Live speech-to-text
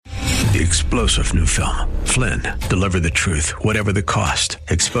The explosive new film, Flynn, deliver the truth, whatever the cost,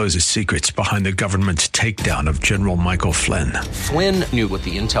 exposes secrets behind the government's takedown of General Michael Flynn. Flynn knew what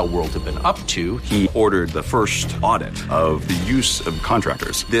the intel world had been up to. He ordered the first audit of the use of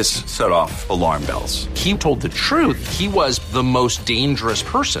contractors. This set off alarm bells. He told the truth. He was the most dangerous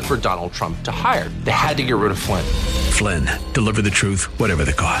person for Donald Trump to hire. They had to get rid of Flynn. Flynn, deliver the truth, whatever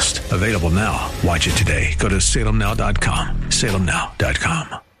the cost. Available now. Watch it today. Go to salemnow.com.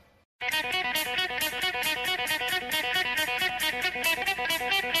 salemnow.com.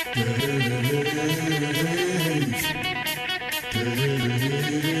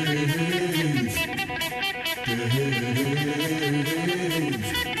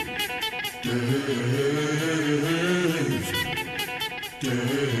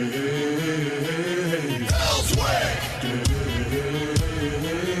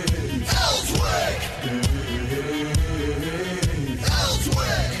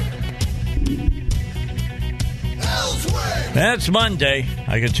 That's Monday.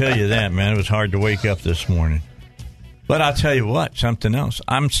 I can tell you that, man. It was hard to wake up this morning. But I'll tell you what, something else.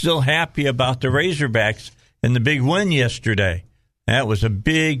 I'm still happy about the Razorbacks and the big win yesterday. That was a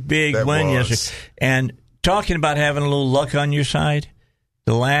big win yesterday. And talking about having a little luck on your side,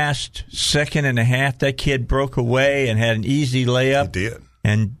 the last second and a half, that kid broke away and had an easy layup. He did.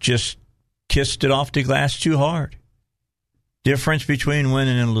 And just kissed it off the glass too hard. Difference between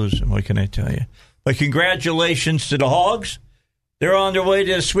winning and losing, what can I tell you? But congratulations to the Hogs. They're on their way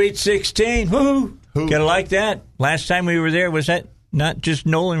to the Sweet 16. Woo! Gotta like that. Last time we were there, was that not just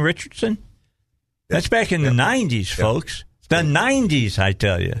Nolan Richardson? That's back in the 90s, folks. The 90s, I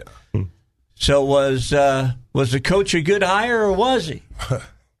tell you. So was the coach a good hire, or was he?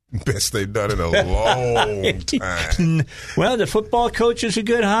 Best they've done in a long time. Well, the football coach is a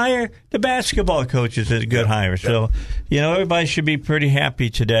good hire. The basketball coach is a good hire. So, everybody should be pretty happy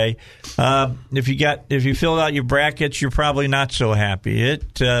today. If you filled out your brackets, you're probably not so happy.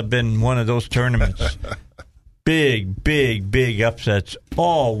 It's been one of those tournaments. Big upsets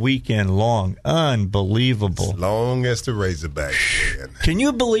all weekend long. Unbelievable. As long as the Razorbacks win. Can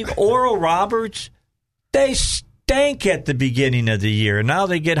you believe Oral Roberts? They stank at the beginning of the year. Now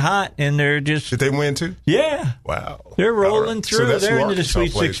they get hot, and they're just... Did they win, too? Yeah. Wow. They're rolling through. So they're into the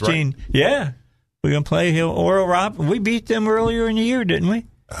Sweet 16. Right? Yeah. We're going to play Oral Roberts. We beat them earlier in the year, didn't we?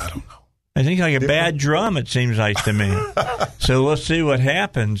 I don't know. I think like a bad drum, it seems like to me. So we'll see what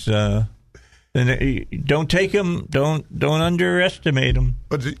happens. And don't take them. Don't underestimate them.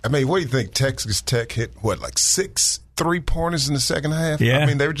 But I mean, what do you think? Texas Tech hit like 6 3-pointers in the second half? Yeah, I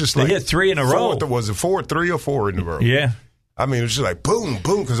mean they were just they hit 3 in a row. Was it 3 or 4 in a row? Yeah. I mean, it was just like boom,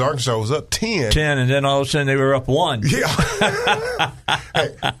 boom, because Arkansas was up 10, and then all of a sudden they were up 1. Yeah.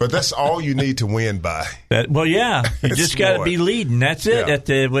 Hey, but that's all you need to win by. You just got to be leading. That's it.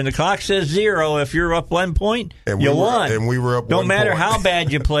 Yeah. When the clock says 0, if you're up 1 point, you won. And we were up. Don't matter how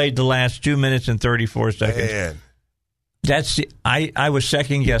bad you played the last 2 minutes and 34 seconds. Man. I was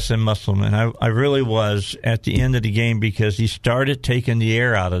second guessing Musselman. I really was at the end of the game because he started taking the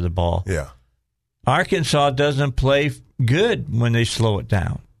air out of the ball. Yeah. Arkansas doesn't play good when they slow it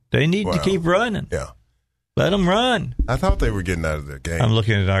down. They need to keep running. Yeah. Let them run. I thought they were getting out of their game. I'm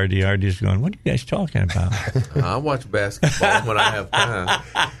looking at RD. RD's going, what are you guys talking about? I watch basketball when I have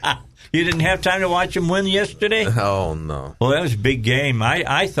time. You didn't have time to watch them win yesterday? Oh, no. Well, that was a big game.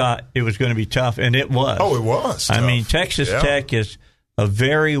 I thought it was going to be tough, and it was. Oh, it was tough. I mean, Texas Tech is a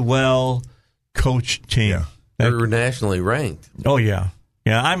very well-coached team. Yeah. They were nationally ranked. Oh, yeah.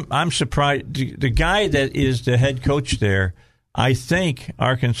 Yeah, I'm surprised. The guy that is the head coach there, I think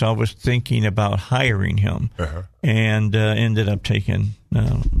Arkansas was thinking about hiring him and ended up taking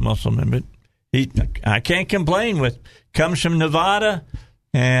Musselman. But I can't complain. Comes from Nevada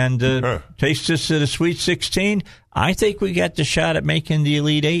and takes us to the Sweet 16. I think we got the shot at making the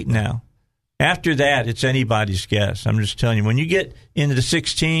Elite 8 now. After that, it's anybody's guess. I'm just telling you, when you get into the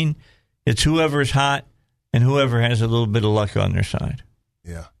 16, it's whoever's hot and whoever has a little bit of luck on their side.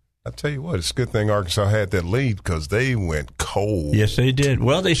 Yeah. I'll tell you what, it's a good thing Arkansas had that lead because they went cold. Yes, they did.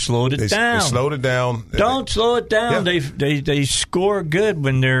 Well, they slowed it down. They slowed it down. Don't slow it down. Yeah. They score good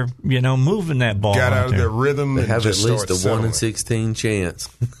when they're moving that ball. Got out of their rhythm. They and have just at least a settling. 1 in 16 chance.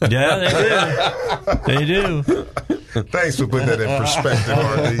 Yeah, they do. Thanks for putting that in perspective,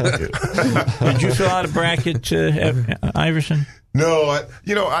 RD. Did you fill out a bracket, Iverson? No,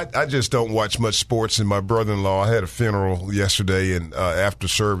 I just don't watch much sports. And my brother-in-law, I had a funeral yesterday, and after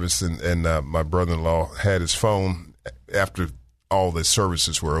service, and my brother-in-law had his phone after all the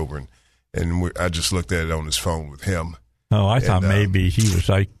services were over, and I just looked at it on his phone with him. Oh, I thought maybe he was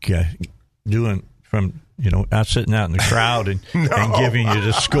like doing from out sitting out in the crowd and giving you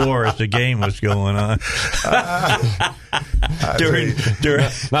the score as the game was going on. during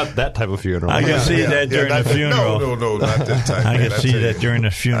not that type of funeral. I can see that during the funeral. No, not that type. I can see that during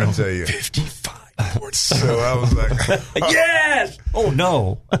the funeral. I tell you, 55. So I was like, yes. Oh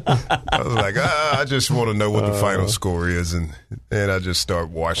no. I was like, I just want to know what the final score is, and I just start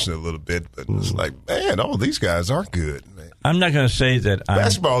watching it a little bit. But it's like, man, all these guys aren't good. Man. I'm not going to say that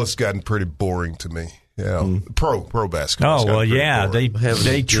basketball has gotten pretty boring to me. Pro basketball. Oh well, yeah,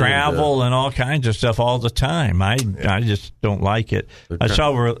 they travel and all kinds of stuff all the time. I just don't like it. I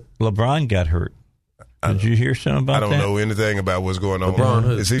saw where LeBron got hurt. Did you hear something about that? I don't know anything about what's going on.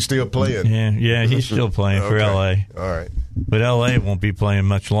 LeBron, is he still playing? Yeah, he's still playing for L.A. All right. But L.A. won't be playing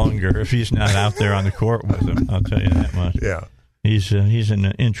much longer if he's not out there on the court with him. I'll tell you that much. Yeah. He's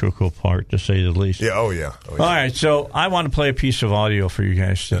an integral part, to say the least. Yeah. Oh, yeah. All right, so I want to play a piece of audio for you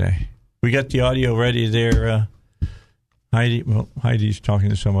guys today. Yeah. We got the audio ready there, Heidi. Well, Heidi's talking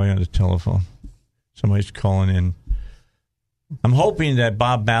to somebody on the telephone. Somebody's calling in. I'm hoping that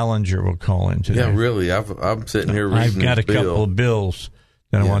Bob Ballinger will call in today. Yeah, really. I'm sitting here reading I've got a couple of bills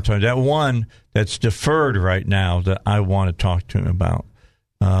that I want to talk about. That one that's deferred right now that I want to talk to him about.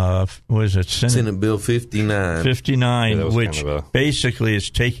 What is it? Senate Bill 59. 59, which basically is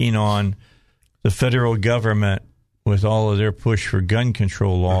taking on the federal government with all of their push for gun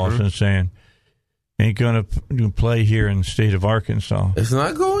control laws and saying, ain't going to play here in the state of Arkansas. It's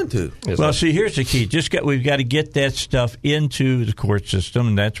not going to. Well, see, here's the key. We've got to get that stuff into the court system,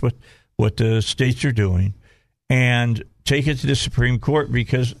 and that's what the states are doing, and take it to the Supreme Court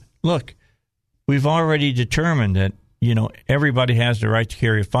because, look, we've already determined that, everybody has the right to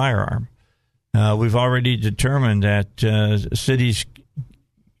carry a firearm. We've already determined that cities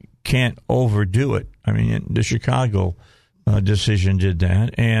can't overdo it. I mean, the Chicago decision did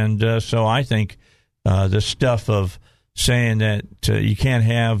that, and so I think the stuff of saying that you can't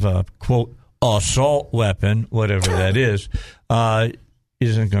have a, quote, assault weapon, whatever that is,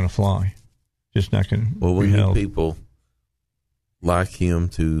 isn't going to fly. Just not going to Well, we need people like him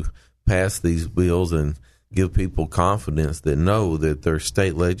to pass these bills and give people confidence that know that their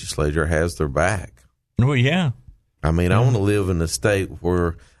state legislature has their back. Well, yeah. I mean, I want to live in a state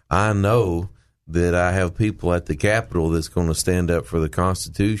where I know that I have people at the Capitol that's going to stand up for the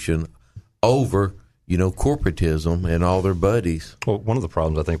Constitution over corporatism and all their buddies. Well, one of the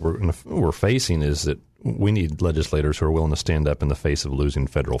problems I think we're facing is that we need legislators who are willing to stand up in the face of losing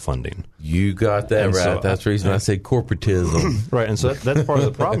federal funding. You got that right. So, that's the reason I said corporatism. Right, and so that's part of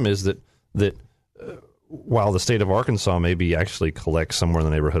the problem is that while the state of Arkansas maybe actually collects somewhere in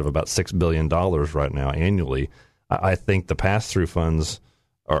the neighborhood of about $6 billion right now annually, I think the pass-through funds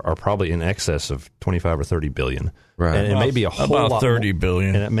are probably in excess of 25 or 30 billion. Right. And it may be a whole about lot 30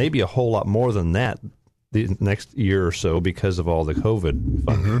 billion. And it may be a whole lot more than that the next year or so because of all the COVID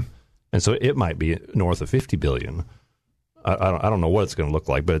funding. And so it might be north of 50 billion. I don't know what it's going to look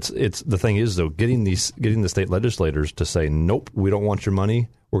like, but it's the thing is though, getting the state legislators to say, nope, we don't want your money.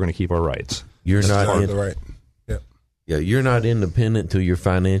 We're going to keep our rights. You're That's not part of the right. Yeah, you're not independent till you're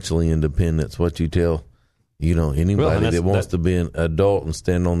financially independent. It's what you tell anybody that wants to be an adult and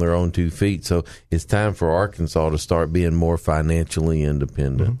stand on their own 2 feet. So it's time for Arkansas to start being more financially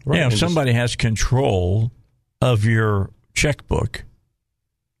independent. Right. Yeah, if somebody has control of your checkbook,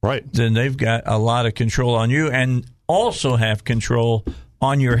 right, then they've got a lot of control on you and also have control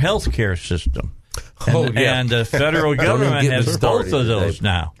on your health care system. And the federal government has both of those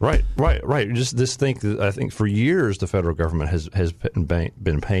now. Right. Just this thing. I think for years the federal government has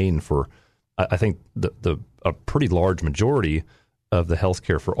been paying for. I think a pretty large majority of the health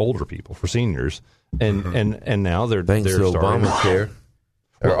care for older people, for seniors, and now they're starting Obamacare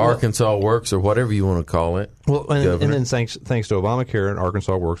or Arkansas Works or whatever you want to call it. Well, and then thanks to Obamacare and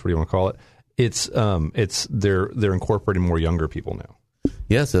Arkansas Works, what do you want to call it? It's they're incorporating more younger people now.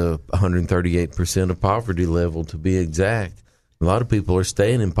 Yes, 138% of poverty level to be exact. A lot of people are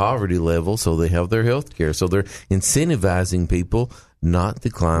staying in poverty level, so they have their health care. So they're incentivizing people not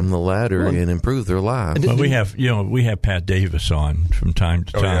to climb the ladder and improve their lives. Well, we have Pat Davis on from time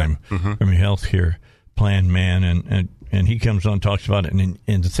to time from a healthcare plan man, and he comes on and talks about it.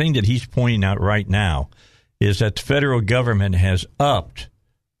 And the thing that he's pointing out right now is that the federal government has upped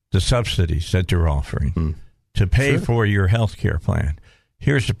the subsidies that they're offering to pay for your healthcare plan.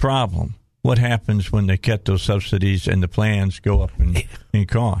 Here's the problem. What happens when they cut those subsidies and the plans go up in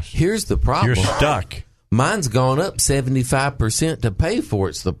cost? Here's the problem. You're stuck. Mine's gone up 75% to pay for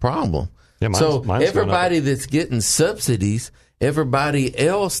it's the problem. Yeah, mine's everybody that's getting subsidies everybody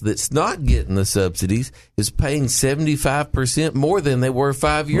else that's not getting the subsidies is paying 75% more than they were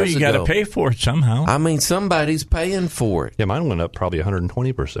 5 years ago. Well, you got to pay for it somehow. I mean, somebody's paying for it. Yeah, mine went up probably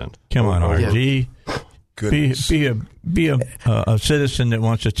 120%. Come on, RD. Yeah. Be a citizen that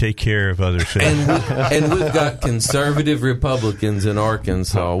wants to take care of other citizens. And we've got conservative Republicans in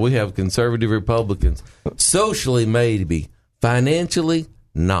Arkansas. We have conservative Republicans. Socially, maybe. Financially,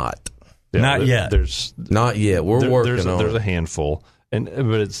 not. Yeah, not yet. Not yet. We're working on it. There's a handful,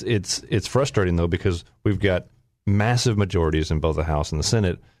 but it's frustrating though because we've got massive majorities in both the House and the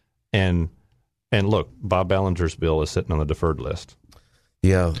Senate, and look, Bob Ballinger's bill is sitting on the deferred list.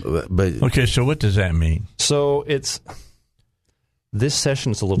 Yeah, but okay. So what does that mean? So this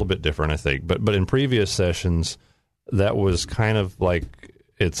session's a little bit different, I think. But in previous sessions, that was kind of like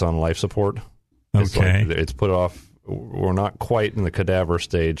it's on life support. Okay, it's put off. We're not quite in the cadaver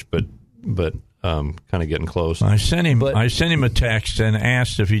stage, but kind of getting close. I sent him a text and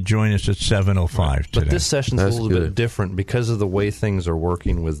asked if he'd join us at 7:05 today. But this session's a little bit different because of the way things are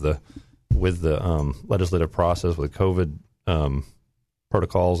working with the legislative process with COVID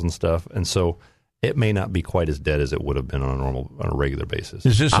protocols and stuff, and so it may not be quite as dead as it would have been on a regular basis.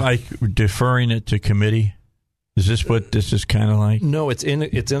 Is this like deferring it to committee? Is this what this is kind of like? No, it's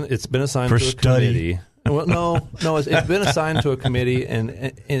been assigned for to a study. Committee. Well, no, it's been assigned to a committee,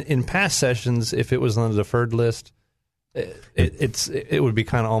 and in past sessions, if it was on the deferred list, it would be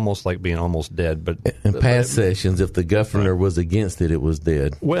kind of almost like being almost dead. But in past sessions, if the governor was against it, it was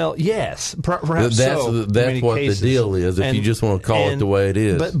dead. Well, yes, perhaps that's what cases. The deal is. If you just want to call it the way it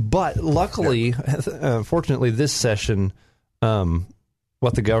is, but luckily, fortunately, this session.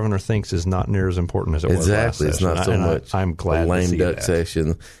 What the governor thinks is not near as important as it was last session. It's not so much I'm glad a lame to see duck that.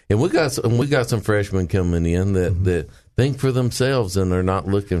 session. And we got some freshmen coming in that think for themselves and they're not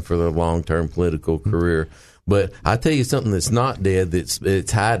looking for their long-term political career. But I tell you something that's not dead,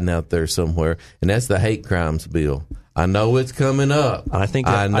 it's hiding out there somewhere, and that's the hate crimes bill. I know it's coming up. And I think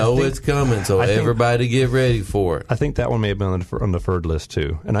it's coming, so everybody get ready for it. I think that one may have been on the deferred list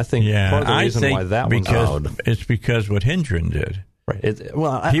too. And I think part of the reason why that one's out, it's because what Hendren did. Right.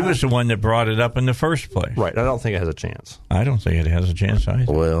 He was the one that brought it up in the first place. Right. I don't think it has a chance. I don't think it has a chance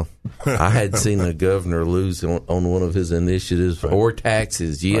either. Well, I had seen the governor lose on one of his initiatives or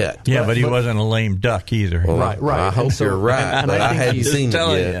taxes yet. Right. Yeah, but he wasn't a lame duck either. Well, right. I hope you're right, but I hadn't seen it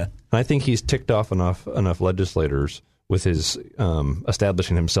yet. And I think he's ticked off enough legislators with his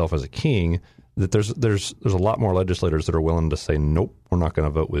establishing himself as a king that there's a lot more legislators that are willing to say, nope, we're not going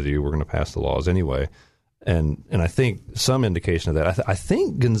to vote with you. We're going to pass the laws anyway. And I think some indication of that. I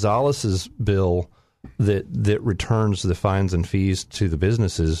think Gonzalez's bill that returns the fines and fees to the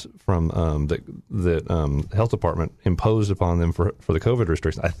businesses from the health department imposed upon them for the COVID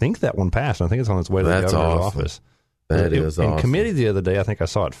restrictions. I think that one passed. I think it's on its way to the governor's office. That is awesome. In committee the other day, I think I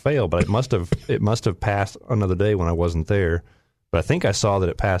saw it fail, but it must have passed another day when I wasn't there. But I think I saw that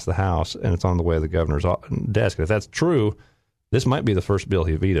it passed the House and it's on the way to the governor's desk. And if that's true, this might be the first bill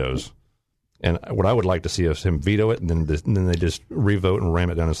he vetoes. And what I would like to see is him veto it, and then they just revote and ram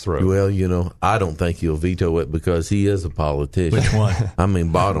it down his throat. Well, I don't think he'll veto it because he is a politician. Which one? I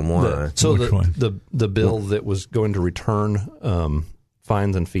mean, bottom line. The bill that was going to return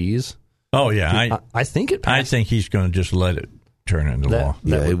fines and fees. Oh yeah, I think it passed. I think he's going to just let it turn into law.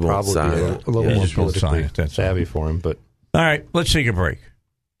 That he would won't probably sign be it. a little more politically savvy for him. But all right, let's take a break.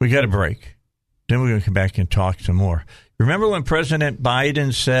 We got a break. Then we're going to come back and talk some more. Remember when President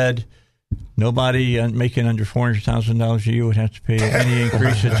Biden said nobody making under $400,000 a year would have to pay any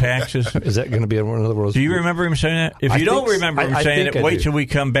increase in taxes? Is that going to be one of those? Do you remember him saying that? If you don't remember him saying it, wait till we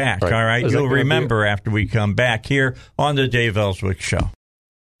come back, all right? You'll remember after we come back here on the Dave Elswick Show.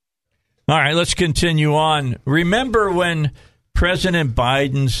 All right, let's continue on. Remember when President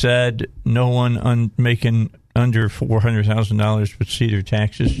Biden said no one making under $400,000 would see their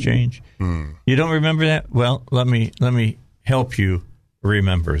taxes change? You don't remember that? Well, let me help you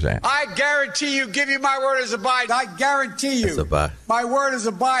remember that. I guarantee you, give you my word as a Biden. I guarantee you. My word as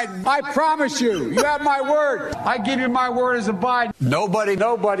a Biden. I promise you. You have my word. I give you my word as a Biden. Nobody,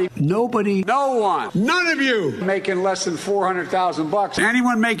 no one, none of you making less than $400,000.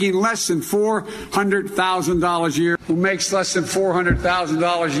 Anyone making less than $400,000 a year, who makes less than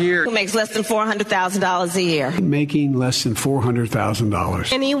 $400,000 a year. Who makes less than $400,000 a year. Making less than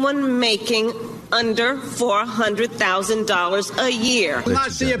 $400,000. Anyone making under $400,000 a year. Will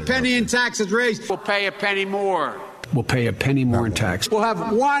not see a penny in taxes raised. We'll pay a penny more. We'll pay a penny more in tax. We'll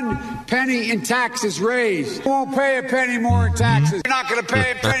have 1 penny in taxes raised. We won't pay a penny more in taxes. You're not going to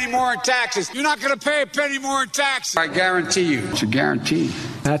pay a penny more in taxes. You're not going to pay a penny more in taxes. I guarantee you. It's a guarantee.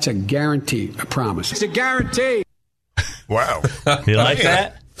 That's a guarantee, a promise. It's a guarantee. Wow. You like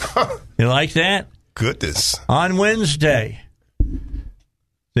that? You like that? Goodness. On Wednesday,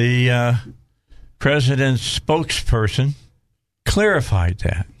 the president's spokesperson clarified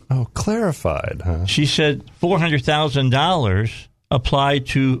that. Oh, clarified, huh? She said $400,000 applied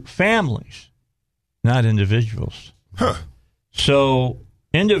to families, not individuals. Huh. So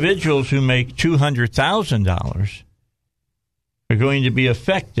individuals who make $200,000 are going to be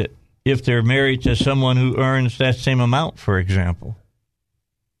affected if they're married to someone who earns that same amount, for example.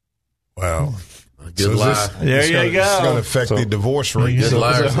 Wow. Good lie. There you go. It's going to affect the divorce rate. Good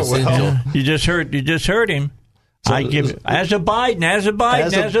liars essential. You just heard him. So, I give it as a Biden.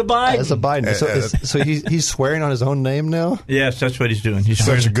 So he's swearing on his own name now? Yes, that's what he's doing. He's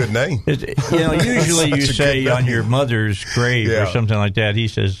such a good name. Usually you say on your mother's grave or something like that. He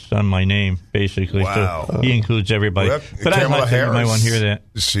says on my name, basically. Wow. So he includes everybody. Well, but I think you might want to hear that.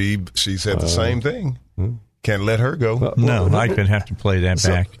 She said the same thing. Can't let her go. No, I could have to play that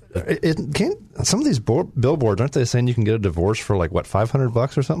back. Some of these billboards, aren't they saying you can get a divorce for like what,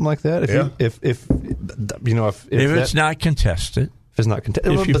 $500 or something like that? If it's not contested. If it's not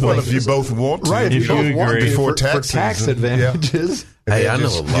contested, if you both want to, right? If you both want before for tax advantages. Hey, I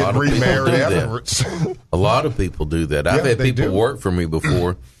know a lot of people do that. A lot of people do that. I've had people work for me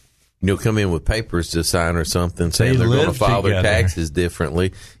before. Come in with papers to sign or something, saying they're going to file their taxes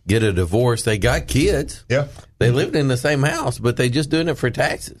differently, get a divorce. They got kids. Yeah. They lived in the same house, but they just doing it for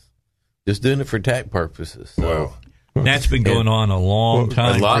taxes. Just doing it for tax purposes. So. That's been going on a long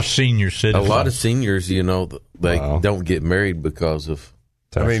time for senior citizens. A lot of seniors, they don't get married because of...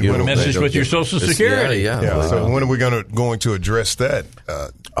 messes with your Social Security. Yeah. So when are we going to address that?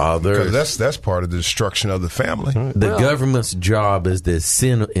 Because that's part of the destruction of the family. The government's job is to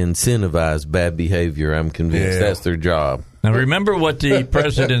incentivize bad behavior. I'm convinced that's their job. Now remember what the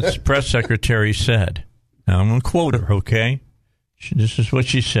president's press secretary said. Now I'm going to quote her, okay? This is what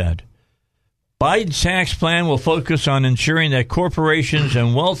she said. Biden's tax plan will focus on ensuring that corporations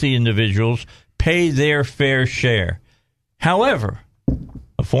and wealthy individuals pay their fair share. However,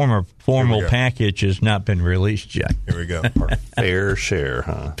 a formal package has not been released yet. Here we go. Fair share,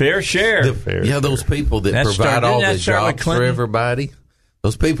 huh? Fair share. Those people that provide all the jobs for everybody.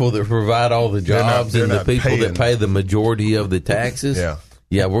 Those people that provide all the jobs and the people that pay the majority of the taxes.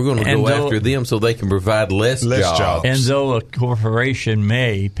 Yeah, we're going to go after them so they can provide less jobs. And though a corporation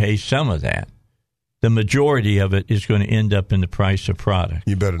may pay some of that, the majority of it is going to end up in the price of product.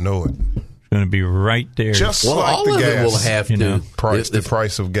 You better know it. Going to be right there. Just like the gas, will have to. The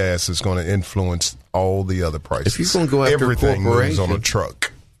price of gas is going to influence all the other prices. If you're going to go after everything moves on a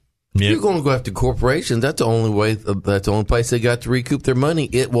truck. If you're going to go after corporations, that's the only way. That's the only place they got to recoup their money.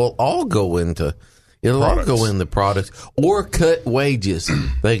 It will all go into. It'll all go in the products or cut wages.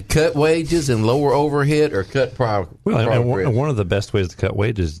 They cut wages and lower overhead or cut product. And one of the best ways to cut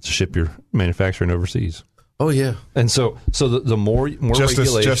wages is to ship your manufacturing overseas. Oh yeah, and so the more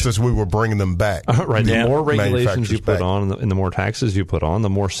regulations, just as we were bringing them back, right? The more regulations you put on, and the more taxes you put on,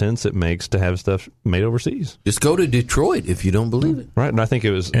 the more sense it makes to have stuff made overseas. Just go to Detroit if you don't believe it, right? And I think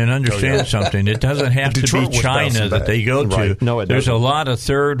it was. And understand something. It doesn't have to be China that they go to. Right. No, there's a lot of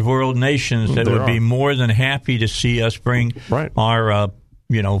third world nations that would be more than happy to see us bring our,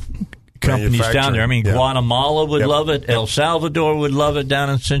 companies down there. I mean, Guatemala would love it. El Salvador would love it down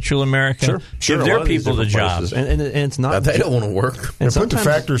in Central America. Sure. Give their people the jobs. And it's not. They don't want to work. And put the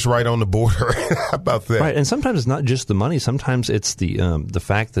factories right on the border. How about that? Right. And sometimes it's not just the money. Sometimes it's the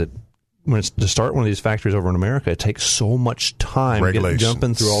fact that when it's to start one of these factories over in America, it takes so much time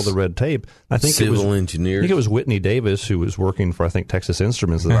jumping through all the red tape. I think civil engineers. I think it was Whitney Davis who was working for Texas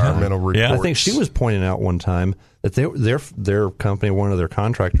Instruments. Environmental reports. I think she was pointing out one time that their company, one of their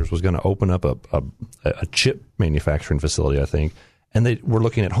contractors, was going to open up a chip manufacturing facility. I think. And they were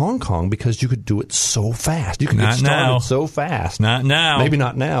looking at Hong Kong because you could do it so fast. You could get started so fast. Not now. Maybe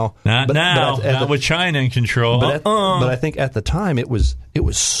not now. Not with China in control. But I think at the time it was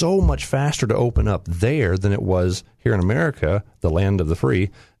so much faster to open up there than it was here in America, the land of the free,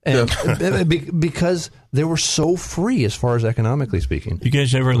 and because they were so free as far as economically speaking. You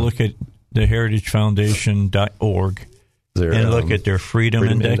guys ever look at the heritagefoundation.org? And look at their freedom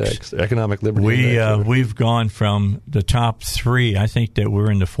index. Economic liberty index. We've gone from the top 3. I think that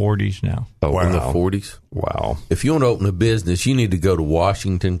we're in the 40s now. Oh, wow. In the 40s? Wow. If you want to open a business, you need to go to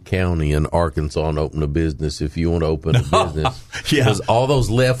Washington County in Arkansas and open a business if you want to open a business. Because all those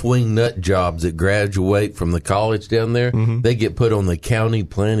left-wing nut jobs that graduate from the college down there, they get put on the county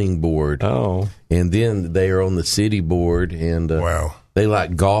planning board. Oh. And then they are on the city board. And they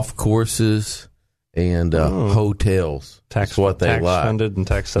like golf courses and hotels. Tax what they like. Funded and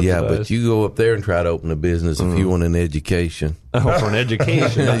tax subsidized. Yeah, but you go up there and try to open a business if you want an education. Oh, for an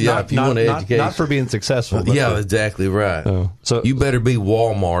education. If you want an education. Not for being successful. Yeah, exactly right. So you better be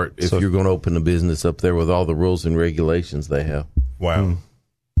Walmart if you're going to open a business up there with all the rules and regulations they have. Wow.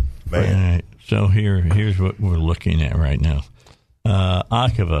 Man. All right. So here's what we're looking at right now.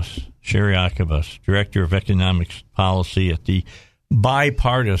 Sherry Akavas, Director of Economics Policy at the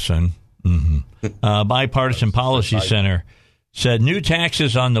Bipartisan Policy Center, said new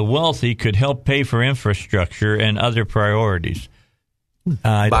taxes on the wealthy could help pay for infrastructure and other priorities.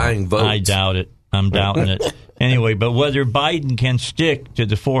 Buying votes. I doubt it. I'm doubting it. Anyway, but whether Biden can stick to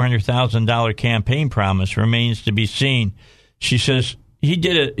the $400,000 campaign promise remains to be seen. She says he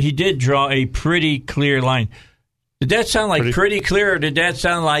did draw a pretty clear line. Did that sound like pretty clear, or did that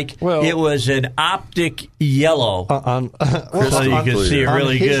sound like it was an optic yellow? So you can see it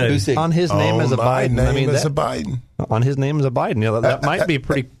really good. On his name as a Biden. On his name as a Biden. Yeah, that might be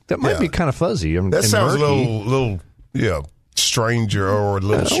pretty. That might be kind of fuzzy. That sounds murky. a little stranger or a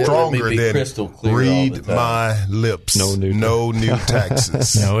little stronger than read my lips. No new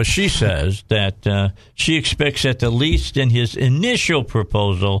taxes. No, she says that she expects at the least in his initial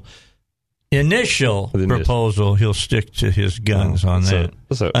proposal, he'll stick to his guns on that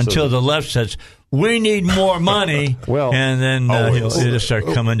until the left says, we need more money, and then it'll start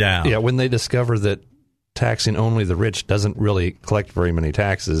coming down. Yeah, when they discover that taxing only the rich doesn't really collect very many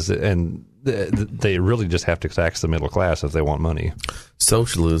taxes, and they really just have to tax the middle class if they want money.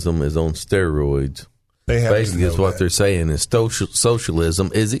 Socialism is on steroids. Basically, it's what they're saying is socialism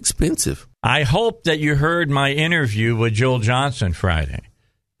is expensive. I hope that you heard my interview with Joel Johnson Friday.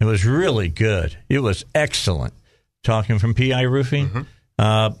 It was really good. It was excellent. Talking from PI Roofing.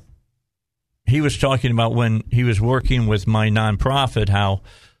 He was talking about when he was working with my nonprofit, how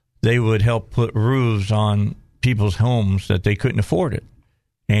they would help put roofs on people's homes that they couldn't afford it.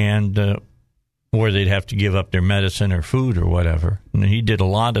 And or they'd have to give up their medicine or food or whatever. And he did a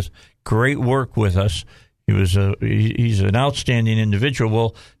lot of great work with us. He's an outstanding individual.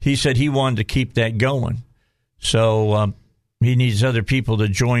 Well, he said he wanted to keep that going. So he needs other people to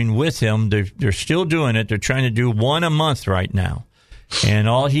join with him. They're still doing it. They're trying to do one a month right now. And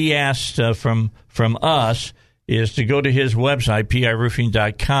all he asked from us is to go to his website,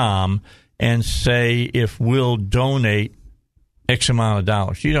 piroofing.com, and say if we'll donate X amount of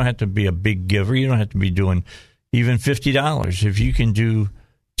dollars. You don't have to be a big giver. You don't have to be doing even $50. If you can do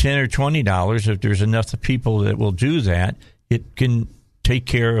 $10 or $20, if there's enough people that will do that, it can take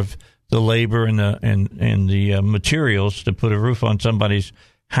care of the labor and the materials to put a roof on somebody's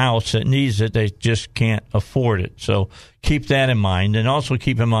house that needs it. They just can't afford it. So keep that in mind. And also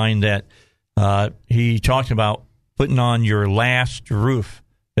keep in mind that he talked about putting on your last roof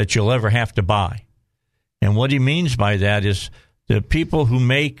that you'll ever have to buy. And what he means by that is the people who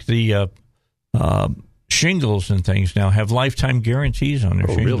make the shingles and things now have lifetime guarantees on their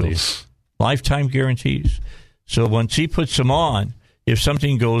shingles. Really? Lifetime guarantees. So once he puts them on, if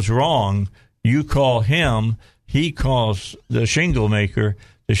something goes wrong, you call him, he calls the shingle maker.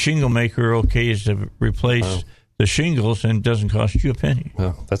 The shingle maker okays to replace the shingles, and it doesn't cost you a penny.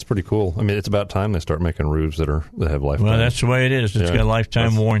 Well, that's pretty cool. I mean, it's about time they start making roofs that have lifetime. Well, that's the way it is. It's got a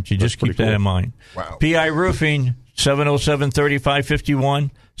lifetime warranty. Just keep that in mind. Wow. PI Roofing, 707-3551,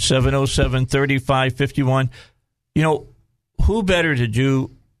 707-3551. You know, who better to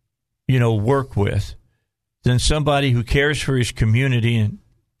do, work with than somebody who cares for his community and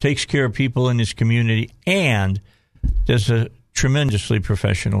takes care of people in his community and does a tremendously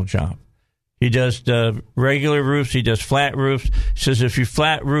professional job. He does the regular roofs. He does flat roofs. He says if your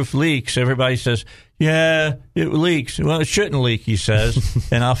flat roof leaks, everybody says, yeah, it leaks. Well, it shouldn't leak, he says,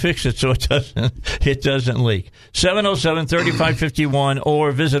 and I'll fix it so it doesn't leak. 707-3551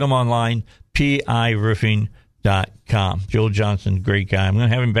 or visit him online, piroofing.com. Joel Johnson, great guy. I'm going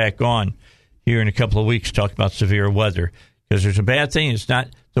to have him back on here in a couple of weeks to talk about severe weather because there's a bad thing. It's not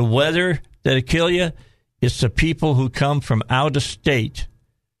the weather that'll kill you. It's the people who come from out of state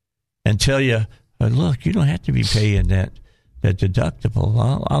and tell you, look, you don't have to be paying that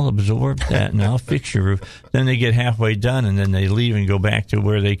deductible. I'll absorb that and I'll fix your roof. Then they get halfway done and then they leave and go back to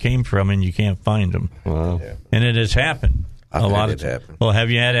where they came from and you can't find them. Wow. Yeah. And it has happened. I've had it happen. Well, have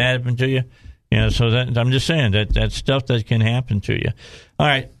you had it happen to you? So that I'm just saying that's stuff that can happen to you. All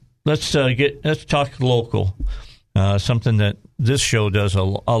right, let's talk local. Something that this show does a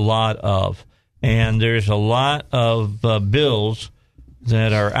lot of. And there's a lot of bills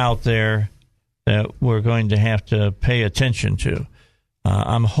that are out there that we're going to have to pay attention to.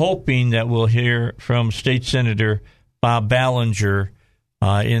 I'm hoping that we'll hear from State Senator Bob Ballinger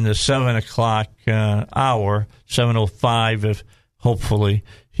in the 7 o'clock hour, 7:05, if hopefully.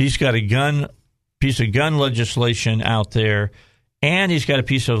 He's got a piece of gun legislation out there, and he's got a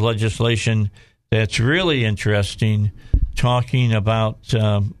piece of legislation that's really interesting, talking about,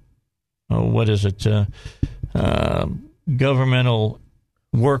 governmental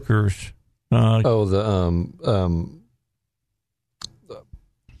workers.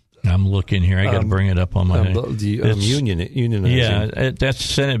 I'm looking here. I got to bring it up on my unionizing. Yeah, that's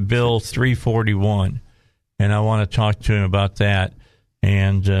Senate Bill 341, and I want to talk to him about that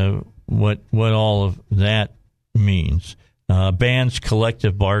and what all of that means. Bans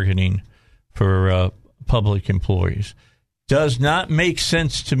collective bargaining for public employees. Does not make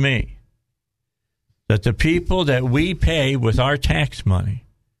sense to me that the people that we pay with our tax money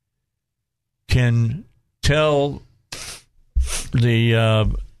can tell the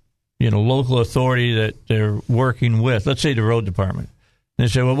local authority that they're working with, let's say the road department, and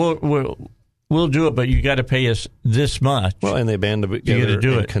they say, well, we'll do it, but you got to pay us this much. Well, and they band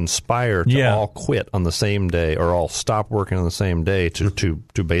together and conspire to all quit on the same day or all stop working on the same day to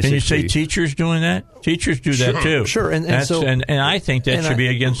basically. Can you say teachers doing that? Teachers do that too. Sure, and I think that should be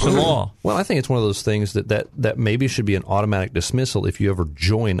against the law. Well, I think it's one of those things that maybe should be an automatic dismissal if you ever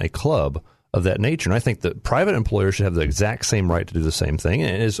join a club of that nature. And I think that private employers should have the exact same right to do the same thing,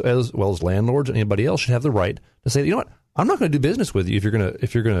 and as well as landlords and anybody else should have the right to say, you know what, I'm not going to do business with you if you're going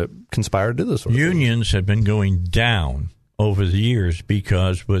to conspire to do this sort of thing. Unions have been going down over the years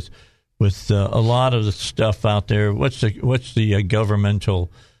because with a lot of the stuff out there. What's the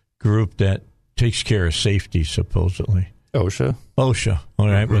governmental group that takes care of safety supposedly? OSHA. All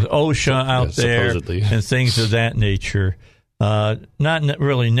right, with OSHA out there supposedly. And things of that nature. Not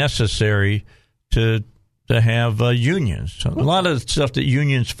really necessary to have unions. A lot of the stuff that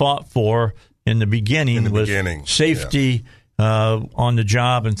unions fought for in the beginning was safety on the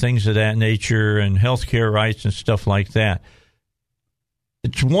job and things of that nature and healthcare rights and stuff like that.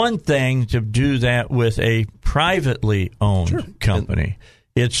 It's one thing to do that with a privately owned company.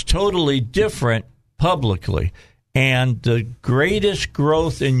 It's totally different publicly. And the greatest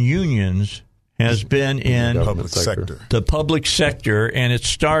growth in unions has been in the public sector, and it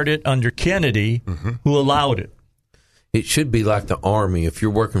started under Kennedy, who allowed it. It should be like the Army. If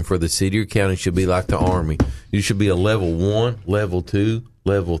you're working for the city or county, it should be like the Army. You should be a level 1, level 2,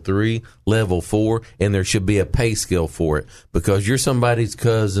 level 3, level 4, and there should be a pay scale for it. Because you're somebody's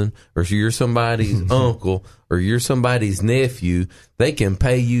cousin, or you're somebody's uncle, or you're somebody's nephew, they can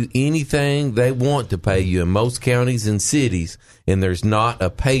pay you anything they want to pay you in most counties and cities, and there's not a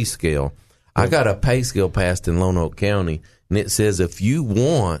pay scale. I got a pay scale passed in Lone Oak County, and it says if you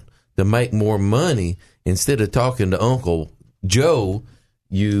want to make more money, instead of talking to Uncle Joe,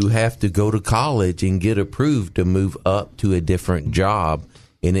 you have to go to college and get approved to move up to a different job,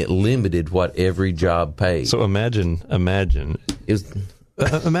 and it limited what every job paid. So imagine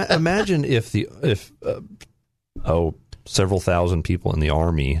if several thousand people in the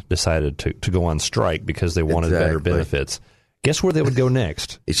Army decided to go on strike because they wanted better benefits. Guess where they would go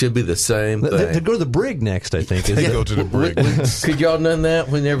next? It should be the same thing. They'd go to the brig next, I think. They go to the brig. Could y'all done that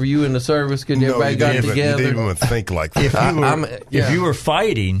whenever you in the service? Could everybody got together? You didn't even think like that. If you were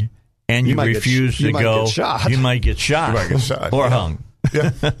fighting and you refused to go, you might get shot. Or hung. Yeah.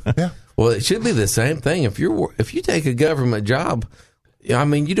 Well, it should be the same thing. If you take a government job, I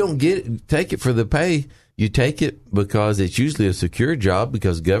mean, you don't take it for the pay. You take it because it's usually a secure job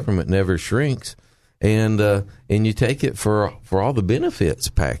because government never shrinks. And you take it for all the benefits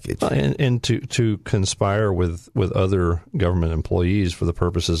package, and to conspire with other government employees for the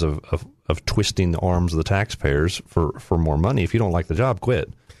purposes of twisting the arms of the taxpayers for more money. If you don't like the job,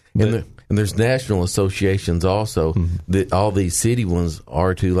 quit. And there's national associations also that all these city ones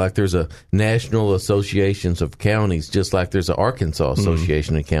are too. Like there's a national associations of counties, just like there's an Arkansas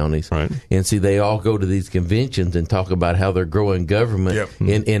Association of Counties. Right. And see, they all go to these conventions and talk about how they're growing government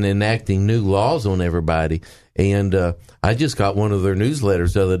and enacting new laws on everybody. And I just got one of their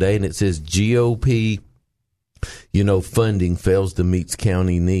newsletters the other day, and it says GOP, funding fails to meet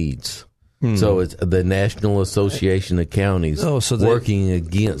county needs. So it's the National Association of Counties working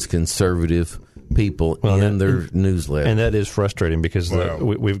against conservative people in their newsletter. And that is frustrating because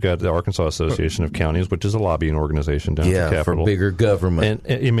we've got the Arkansas Association of Counties, which is a lobbying organization down at the Capitol. For bigger government.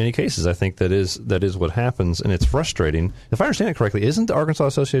 And in many cases, I think that is what happens, and it's frustrating. If I understand it correctly, isn't the Arkansas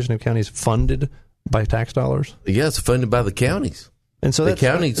Association of Counties funded by tax dollars? Yeah, it's funded by the counties. And so the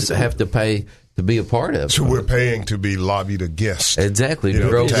counties have to pay to be a part of it. So we're paying to be lobbied against. Exactly. To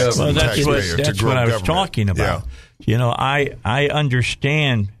grow government. Well, that's what I was talking about. Yeah. I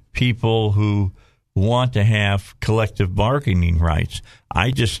understand people who want to have collective bargaining rights.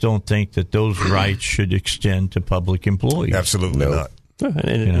 I just don't think that those rights should extend to public employees. Absolutely not.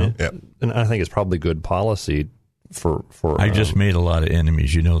 And I think it's probably good policy for I just made a lot of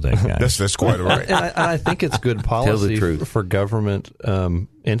enemies. You know that, guy. That's quite all right. And I think it's good policy for government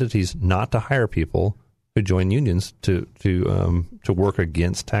entities not to hire people who join unions to work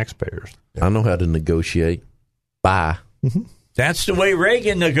against taxpayers. I know how to negotiate. Bye. Mm-hmm. That's the way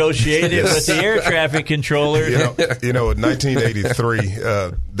Reagan negotiated with the air traffic controller. In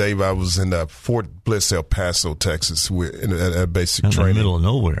 1983, Dave, I was in Fort Bliss, El Paso, Texas, at basic training. In the middle of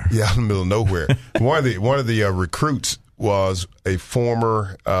nowhere. Yeah, in the middle of nowhere. one of the recruits was a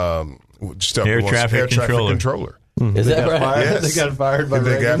former air traffic controller. Is that right? Yes. They got fired by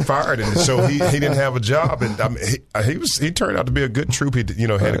They Reagan. got fired, and so he didn't have a job. And I mean, he turned out to be a good troop. He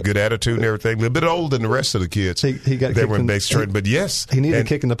had a good attitude and everything. A little bit older than the rest of the kids. He got they were in basic training, but yes, he needed a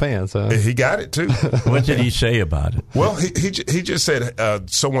kick in the pants. Huh? He got it too. What did he say about it? Well, he just said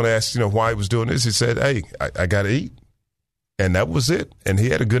someone asked why he was doing this. He said, "Hey, I got to eat." And that was it. And he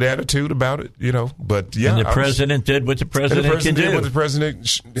had a good attitude about it, But yeah, and the president did what the president can do. Did what the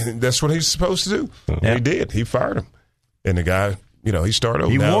president. That's what he's supposed to do. Yeah. He did. He fired him. And the guy, he started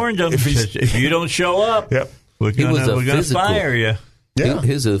over. He warned him, if you don't show up, we're going to fire you. Yeah.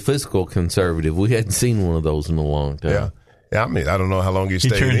 He's a fiscal conservative. We hadn't seen one of those in a long time. Yeah. I mean, I don't know how long he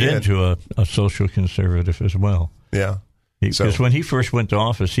stayed turned into a social conservative as well. Yeah. Because when he first went to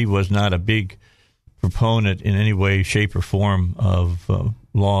office, he was not a big proponent in any way, shape, or form of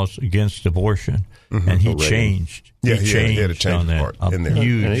laws against abortion. Mm-hmm. And he changed. Yeah, he had a change on that. Part in there.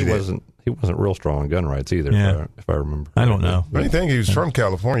 Huge. And he wasn't real strong on gun rights either, if I remember. I don't know. I think he was from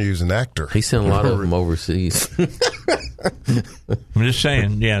California. He was an actor. He sent a lot of them overseas. I'm just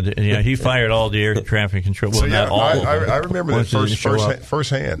saying, he fired all the air traffic controllers. Well, not all of them. I remember that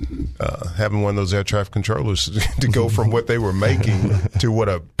firsthand, having one of those air traffic controllers to go from what they were making to what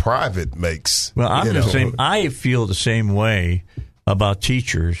a private makes. Well, I'm the same. I feel the same way about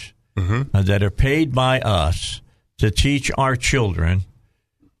teachers that are paid by us to teach our children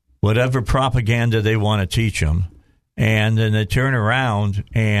whatever propaganda they want to teach them, and then they turn around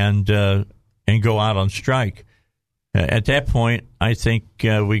and go out on strike. At that point, I think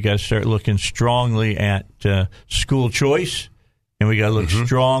we got to start looking strongly at school choice, and we got to look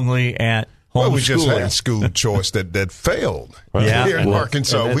strongly at homeschooling. Well, we just had school choice that failed here in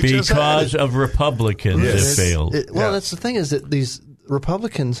Arkansas. Because of Republicans that failed. That's the thing, is that these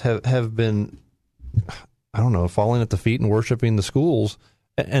Republicans have been, I don't know, falling at the feet and worshiping the schools.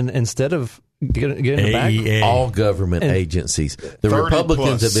 And instead of getting back, all government agencies, the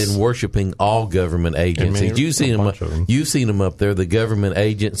Republicans have been worshiping all government agencies. You've seen them up there. The government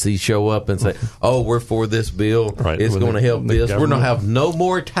agencies show up and say, "Oh, we're for this bill. Right. It's going to help this. We're going to have no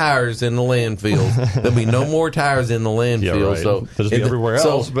more tires in the landfills. There'll be no more tires in the landfill. Yeah, right. So there'll be everywhere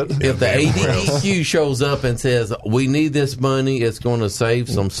else. But if the ADEQ shows up and says we need this money, it's going to save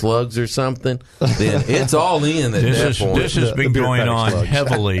some slugs or something, then it's all in at that point. This has been going on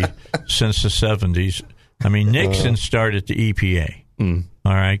heavily since the 70s. I mean, Nixon started the EPA.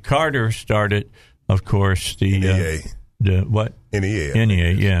 All right. Carter started, of course, the what? NEA.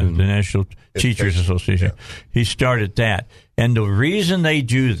 The National Teachers Association. Yeah. He started that. And the reason they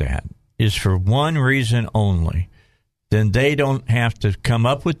do that is for one reason only. Then they don't have to come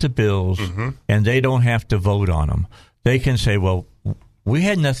up with the bills, and they don't have to vote on them. They can say, well, we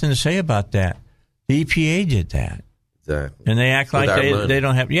had nothing to say about that. The EPA did that. Exactly. And they act like they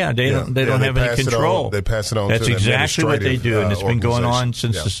don't have don't have any control. They pass it on. That's to exactly what they do, and it's been going on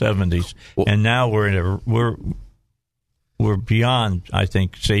since the 70s. Well, and now we're beyond, I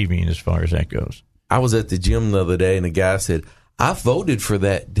think, saving as far as that goes. I was at the gym the other day, and the guy said, "I voted for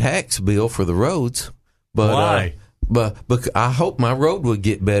that tax bill for the roads, but why? But I hope my road would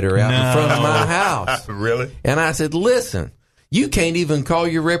get better out in front of my house." Really? And I said, "Listen. You can't even call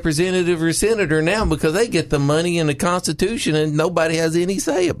your representative or senator now because they get the money in the Constitution and nobody has any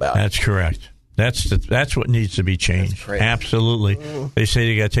say about it." That's correct. That's what needs to be changed. Absolutely. They say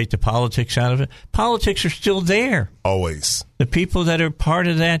you got to take the politics out of it. Politics are still there. Always. The people that are part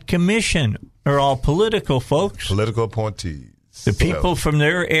of that commission are all political folks. Political appointees. The people from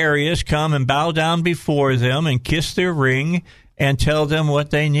their areas come and bow down before them and kiss their ring and tell them what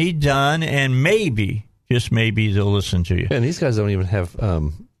they need done, and maybe, just maybe, they'll listen to you. And these guys don't even have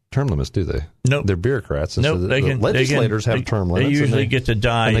term limits, do they? No, nope. They're bubureaucras. And nope. so the legislators have term limits. They usually get to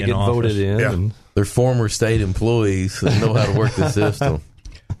die and they get voted in. Yeah. And they're former state employees that know how to work the system.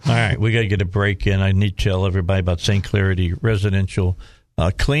 All right, we got to get a break in. I need to tell everybody about St. Clarity residential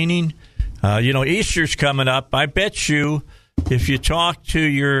cleaning. Easter's coming up. I bet you if you talk to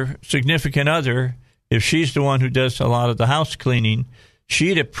your significant other if she's the one who does a lot of the house cleaning,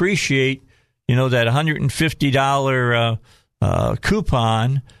 she'd appreciate, that $150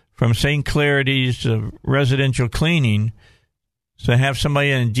 coupon from St. Clarity's residential cleaning. So have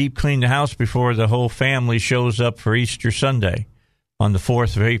somebody in and deep clean the house before the whole family shows up for Easter Sunday on the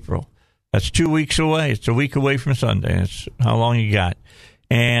 4th of April. That's 2 weeks away. It's a week away from Sunday. That's how long you got.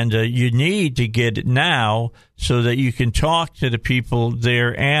 And you need to get it now so that you can talk to the people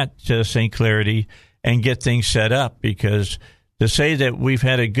there at St. Clarity and get things set up. Because to say that we've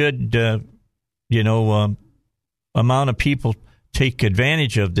had a good, amount of people take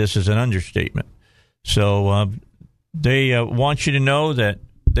advantage of this is an understatement. So they want you to know that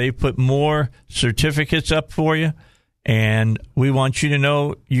they put more certificates up for you, and we want you to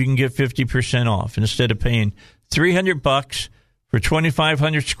know you can get 50% off. Instead of paying $300 for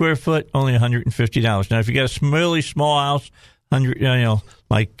 2,500 square foot, only $150. Now, if you got a really small house,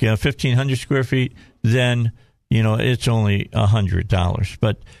 1,500 square feet, then it's only $100.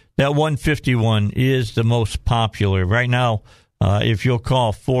 But that 151 is the most popular right now. If you'll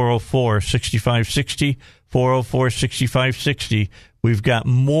call 404-6560, 404-6560, we've got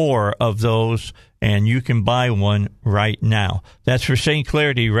more of those, and you can buy one right now. That's for St.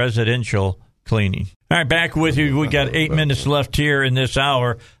 Clarity Residential Cleaning. All right, back with you. We got 8 minutes left here in this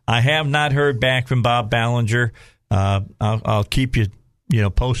hour. I have not heard back from Bob Ballinger. I'll keep you,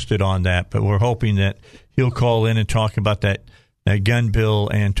 posted on that, but we're hoping that he'll call in and talk about that gun bill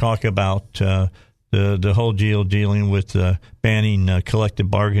and talk about the whole deal dealing with banning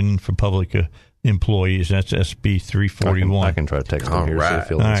collective bargaining for public employees. That's SB 341. I can try to text him here, see if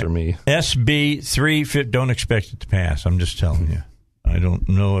he'll answer me. SB 350. Don't expect it to pass. I'm just telling you. I don't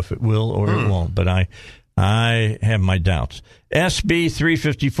know if it will or it won't, but I have my doubts. SB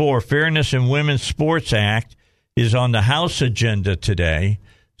 354, Fairness in Women's Sports Act, is on the House agenda today.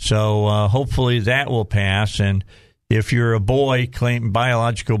 So hopefully that will pass. And if you're a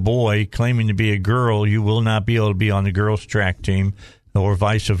biological boy claiming to be a girl, you will not be able to be on the girls' track team or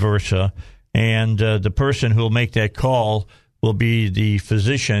vice versa. And the person who will make that call will be the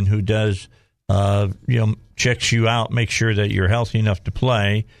physician who does, checks you out, makes sure that you're healthy enough to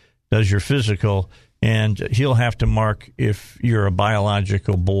play, does your physical, and he'll have to mark if you're a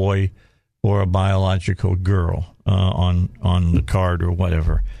biological boy or a biological girl on the card or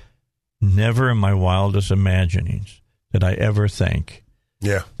whatever. Never in my wildest imaginings did I ever think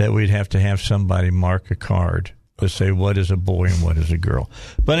that we'd have to have somebody mark a card to say what is a boy and what is a girl.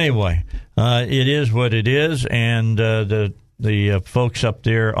 But anyway, it is what it is, and the folks up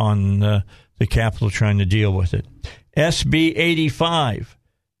there on the Capitol trying to deal with it. SB 85,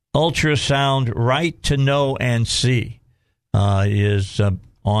 ultrasound right to know and see, is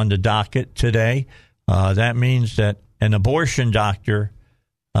on the docket today. That means that an abortion doctor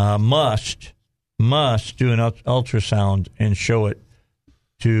must do an ultrasound and show it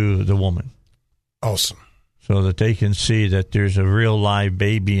to the woman. Awesome. So that they can see that there's a real live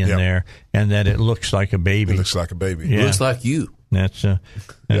baby in there and that it looks like a baby. It looks like a baby. Yeah. It looks like you. So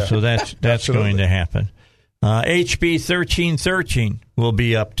that's going to happen. HB 1313 will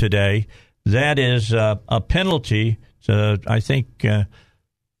be up today. That is a penalty. So I think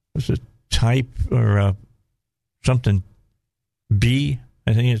was it type or something B.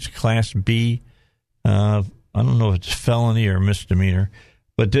 I think it's Class B. I don't know if it's felony or misdemeanor,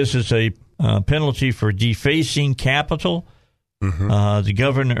 but this is a penalty for defacing capital, the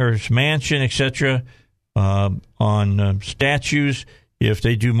governor's mansion, etc., on statues. If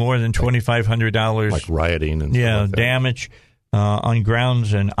they do more than $2,500, like rioting and stuff like damage on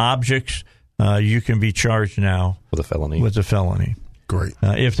grounds and objects, you can be charged now with a felony. Great.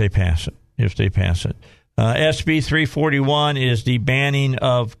 If they pass it. SB 341 is the banning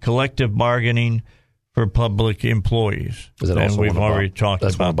of collective bargaining for public employees. Is that also we've already talked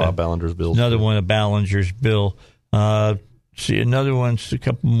about about one of Bob that. Ballinger's bills? Another one of Ballinger's bill. See, another one's a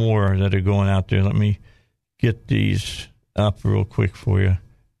couple more that are going out there. Let me get these up real quick for you.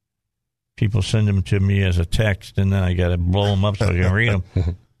 People send them to me as a text, and then I got to blow them up so I can read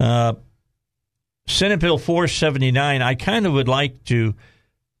them. Senate Bill 479, I kind of would like to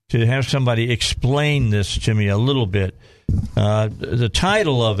have somebody explain this to me a little bit. The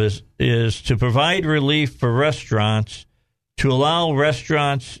title of it is to provide relief for restaurants, to allow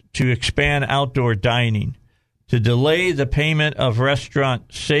restaurants to expand outdoor dining, to delay the payment of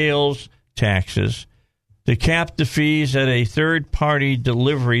restaurant sales taxes, to cap the fees that a third-party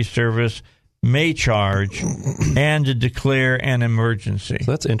delivery service may charge, and to declare an emergency.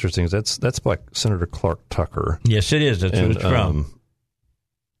 So that's interesting. That's like Senator Clark Tucker. Yes, it is. That's who it's from.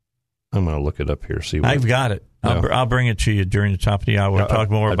 I'm going to look it up here. I've got it. I'll bring it to you during the top of the hour. We'll talk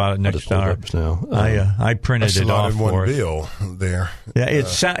more about it next hour. I printed it off for us. Bill there. Yeah,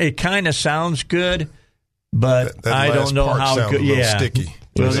 it kind of sounds good, but I don't know how good. Yeah, sticky.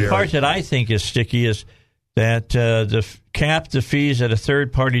 Well, the part that I think is sticky is that cap the fees at a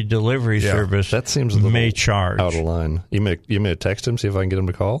third-party delivery service. That seems a may charge out of line. You may text him, see if I can get him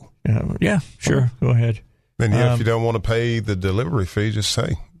to call. Yeah, sure. Go ahead. And if you don't want to pay the delivery fee, just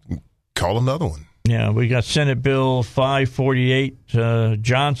say call another one. Yeah, we got Senate Bill 548.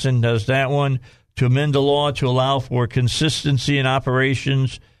 Johnson does that one to amend the law to allow for consistency in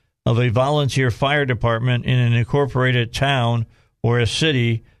operations of a volunteer fire department in an incorporated town or a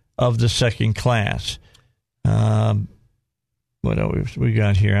city of the second class. What else we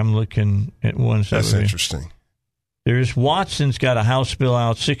got here? I'm looking at one. That's interesting. There's Watson's got a House bill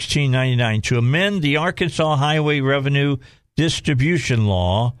out, 1699, to amend the Arkansas Highway Revenue Distribution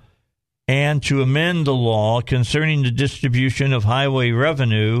Law and to amend the law concerning the distribution of highway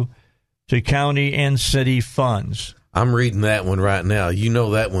revenue to county and city funds. I'm reading that one right now. You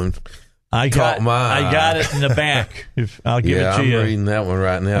know that one. I got it in the back. I'll give it to you. I'm reading that one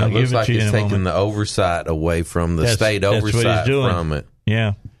right now. It looks like he's taking the oversight away from the state oversight from it.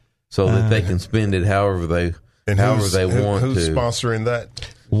 Yeah. So that they can spend it however they want to. Who's sponsoring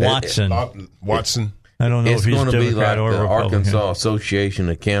that? Watson. I don't know if he's going to be like or the Republican. Arkansas Association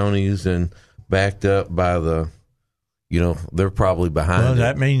of Counties and backed up by they're probably behind it. Well,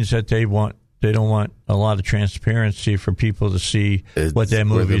 that means that they don't want a lot of transparency for people to see what that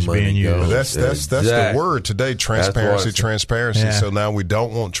movie is being used. That's the word today, transparency. Yeah. So now we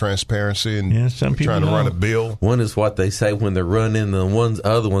don't want transparency, and some people trying to run a bill. One is what they say when they're running, and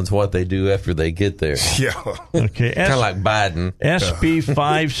other one's what they do after they get there. Yeah. Okay. Kind of like Biden. SB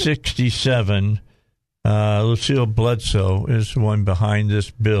 567, Lucille Bledsoe is the one behind this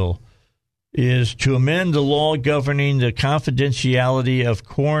bill, is to amend the law governing the confidentiality of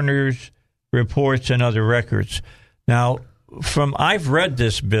coroners' reports and other records. Now, I've read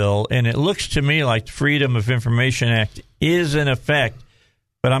this bill, and it looks to me like the Freedom of Information Act is in effect,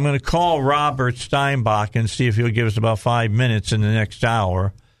 but I'm going to call Robert Steinbach and see if he'll give us about 5 minutes in the next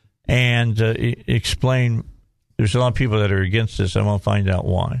hour and explain. There's a lot of people that are against this. I want to find out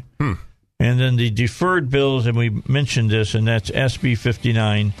why. And then the deferred bills, and we mentioned this, and that's SB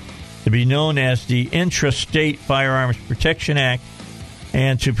 59, to be known as the Intrastate Firearms Protection Act,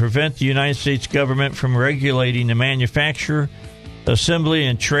 and to prevent the United States government from regulating the manufacture, assembly,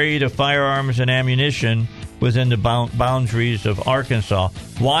 and trade of firearms and ammunition within the boundaries of Arkansas.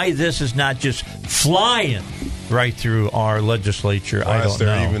 Why this is not just flying right through our legislature, I don't know. Why is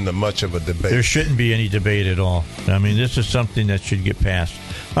there even much of a debate? There shouldn't be any debate at all. I mean, this is something that should get passed.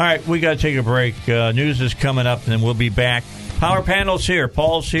 All right, we got to take a break. News is coming up, and then we'll be back. Power panel's here.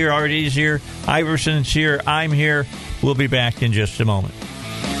 Paul's here. RD's here. Iverson's here. I'm here. We'll be back in just a moment.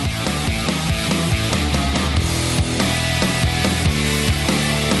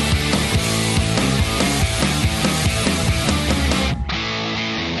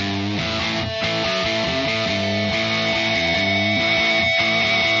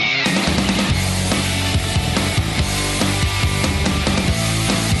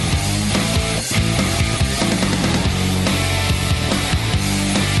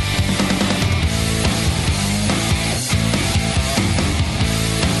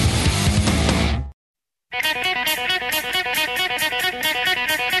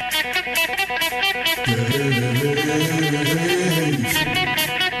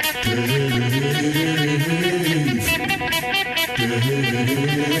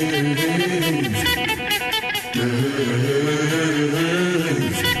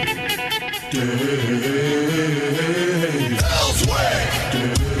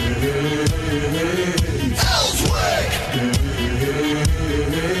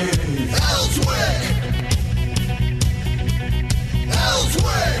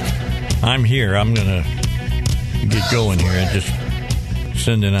 I'm here. I'm going to get going here and just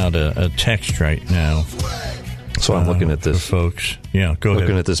sending out a text right now. So I'm looking at this, folks. Yeah, go ahead.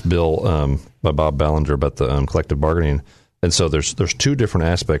 Looking at this bill by Bob Ballinger about the collective bargaining, and so there's two different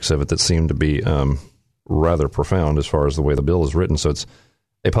aspects of it that seem to be rather profound as far as the way the bill is written. So it's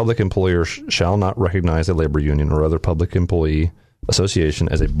a public employer shall not recognize a labor union or other public employee association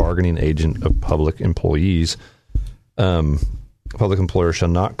as a bargaining agent of public employees. Public employer shall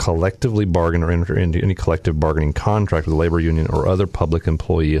not collectively bargain or enter into any collective bargaining contract with a labor union or other public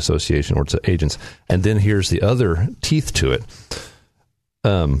employee association or its agents. And then here's the other teeth to it.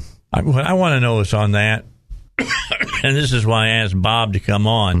 What I want to know is on that, and this is why I asked Bob to come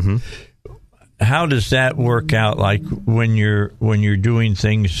on. Mm-hmm. How does that work out? Like when you're doing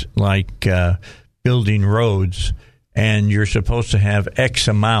things like building roads, and you're supposed to have X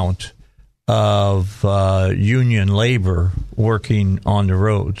amount of union labor working on the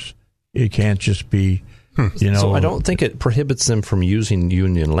roads. It can't just be, So I don't think it prohibits them from using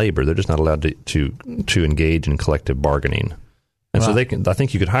union labor. They're just not allowed to engage in collective bargaining. And so they can. I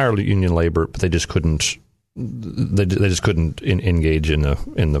think you could hire union labor, but they just couldn't. They just couldn't engage in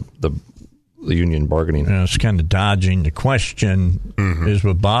the union bargaining. It's kind of dodging the question, is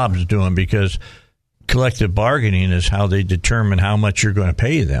what Bob's doing, because collective bargaining is how they determine how much you're going to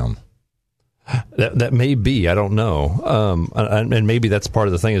pay them. That may be. I don't know. And maybe that's part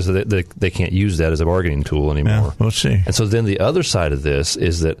of the thing is that they can't use that as a bargaining tool anymore. Yeah, we'll see. And so then the other side of this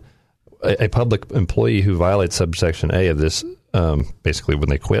is that a public employee who violates subsection A of this, basically when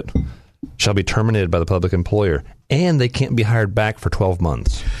they quit, shall be terminated by the public employer, and they can't be hired back for 12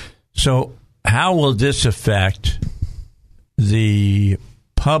 months. So how will this affect the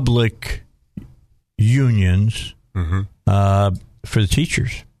public unions for the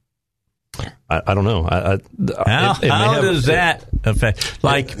teachers? I don't know. How does that affect?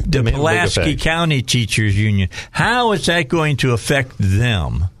 Like the Pulaski County Teachers Union, how is that going to affect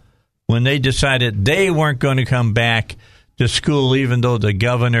them when they decided they weren't going to come back to school, even though the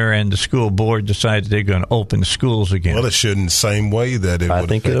governor and the school board decided they're going to open the schools again? Well, it should in the same way that it would. I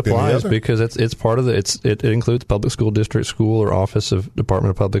think it applies because it's part of it includes public school district, school, or office of Department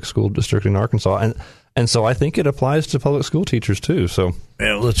of Public School District in Arkansas, and so I think it applies to public school teachers too. So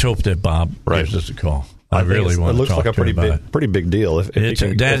let's hope that Bob gives us a call. I really want to talk to him about it. It looks like a pretty big deal if he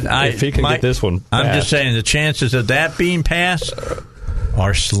can get this one passed. I'm just saying the chances of that being passed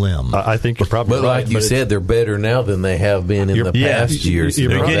are slim. I think you're probably right. But like you said, they're better now than they have been in the past years. They're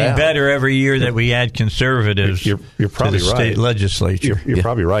getting better every year that we add conservatives you're probably to the state legislature. You're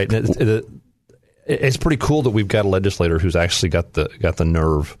probably right. It's pretty cool that we've got a legislator who's actually got the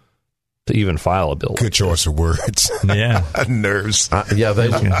nerve to even file a bill. Good choice of words. Yeah. Nerves. The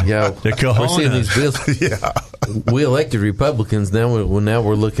cojones. We're seeing these bills. We elected Republicans. Now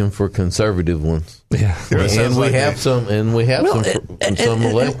we're looking for conservative ones. Yeah. And we have some elected.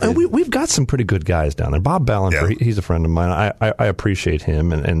 And we've got some pretty good guys down there. Bob Ballinger, he's a friend of mine. I appreciate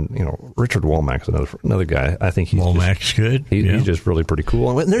him. And Richard Womack's another guy. I think Womack's good. He's just really pretty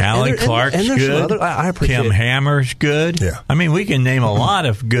cool. Alan Clark's good. I appreciate Kim Hammer's good. Yeah. I mean, we can name a lot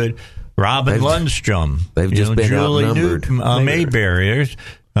of good. Robin Lundstrom. They've just been Julie outnumbered. Mayberry.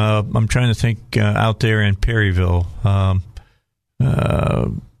 I'm trying to think out there in Perryville.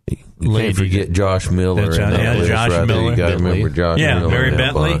 You can't forget Josh Miller. Josh Miller. You got to remember Josh Miller. Mary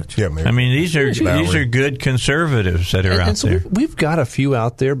Bentley. I mean, these are good conservatives that are out so there. We've got a few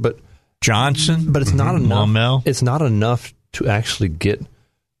out there, but Johnson. But it's not enough. Maumelle. It's not enough to actually get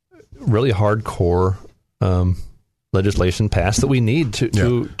really hardcore legislation passed that we need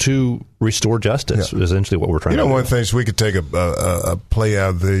to restore justice. Essentially, what we're trying to do. One of the things we could take a play out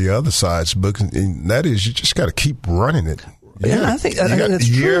of the other side's book, and that is you just got to keep running it. I think that's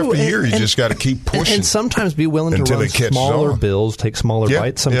year true. After year, you just got to keep pushing, and sometimes be willing to run smaller bills, take smaller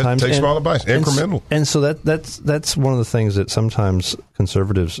bites. Sometimes take smaller bites, incremental. And so that's one of the things that sometimes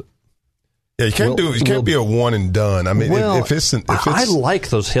conservatives. Yeah, you can't be a one and done. I mean, if it's I like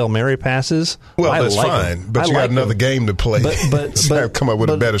those Hail Mary passes. Well, that's fine, but you got another game to play. But come up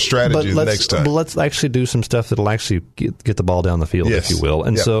with a better strategy the next time. But let's actually do some stuff that'll actually get the ball down the field, if you will.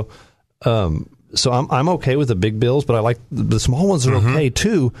 And so I'm okay with the big bills, but I like the small ones are okay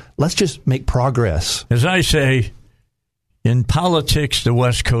too. Let's just make progress. As I say, in politics, the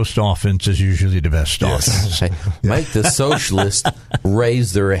West Coast offense is usually the best offense. Make the socialists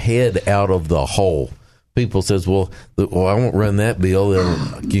raise their head out of the hole. People says, well, I won't run that bill.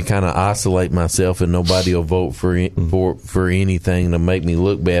 Then you kind of isolate myself, and nobody will vote for anything to make me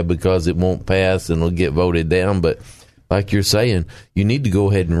look bad because it won't pass and it'll get voted down. But like you're saying, you need to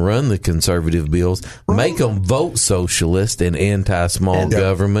go ahead and run the conservative bills, make them vote socialist and anti-small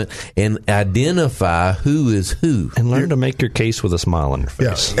government, and identify who is who. And learn to make your case with a smile on your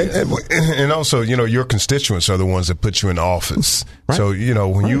face. Yeah. And also, your constituents are the ones that put you in office. Right. So,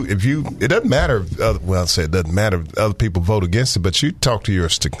 it doesn't matter, it doesn't matter if other people vote against it, but you talk to your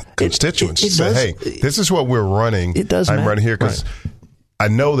constituents and say, hey, this is what we're running. It does matter. I'm running here because I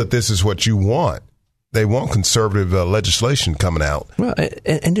know that this is what you want. They want conservative legislation coming out. Well,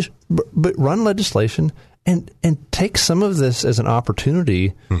 but run legislation and take some of this as an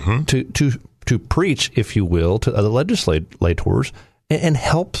opportunity to preach, if you will, to other legislators and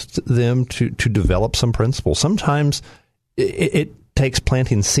help them to develop some principles. Sometimes it takes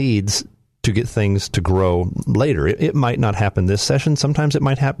planting seeds to get things to grow later. It might not happen this session. Sometimes it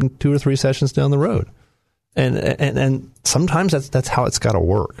might happen 2 or 3 sessions down the road, and sometimes that's how it's got to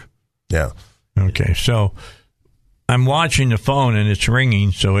work. Yeah. Okay, so I'm watching the phone and it's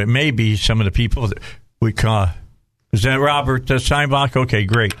ringing, so it may be some of the people that we call. Is that Robert Steinbach? Okay,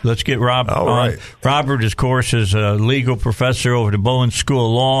 great. Let's get Robert on. Right. Robert, of course, is a legal professor over the Bowen School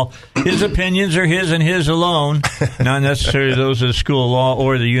of Law. His opinions are his and his alone, not necessarily those of the School of Law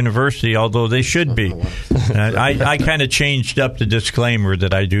or the university, although they should be. I kind of changed up the disclaimer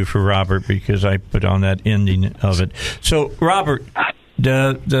that I do for Robert because I put on that ending of it. So, Robert,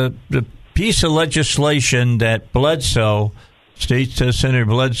 the piece of legislation that Bledsoe, State Senator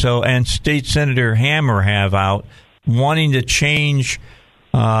Bledsoe, and State Senator Hammer have out, wanting to change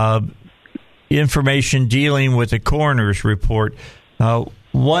information dealing with the coroner's report.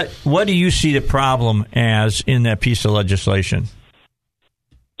 What do you see the problem as in that piece of legislation?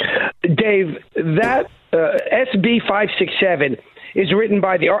 Dave, that SB 567 is written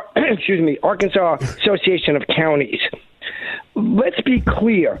by the Arkansas Association of Counties. Let's be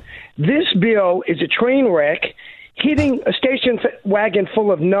clear. This bill is a train wreck hitting a station wagon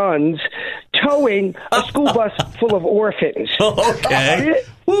full of nuns, towing a school bus full of orphans. Okay.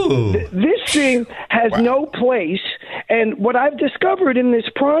 This thing has no place, and what I've discovered in this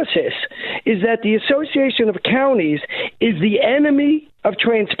process is that the Association of Counties is the enemy of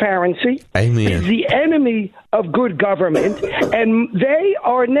transparency. Amen. Is the enemy of good government, and they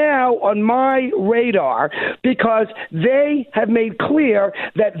are now on my radar because they have made clear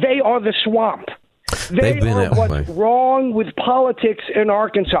that they are the swamp. They are what's wrong with politics in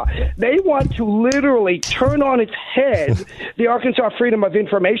Arkansas. They want to literally turn on its head the Arkansas Freedom of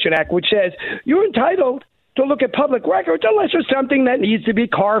Information Act, which says you're entitled to look at public records unless there's something that needs to be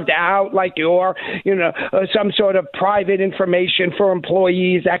carved out, like some sort of private information for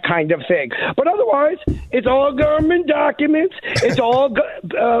employees, that kind of thing. But otherwise, it's all government documents. It's all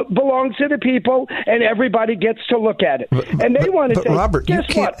belongs to the people, and everybody gets to look at it. And they want to say, Robert, you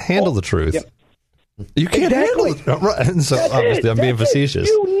can't handle the truth. Yeah. You can't handle it. Right. And so obviously I'm being facetious.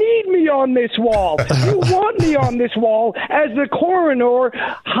 You need me on this wall. You want me on this wall as the coroner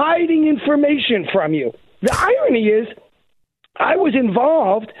hiding information from you. The irony is I was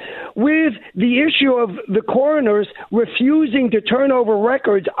involved with the issue of the coroners refusing to turn over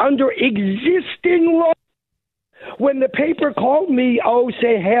records under existing law. When the paper called me,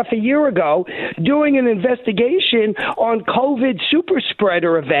 say half a year ago, doing an investigation on COVID super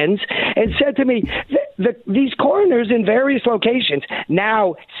spreader events, and said to me, these coroners in various locations,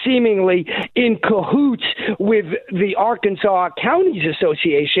 now seemingly in cahoots with the Arkansas Counties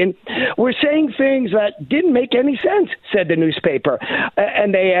Association, were saying things that didn't make any sense, said the newspaper.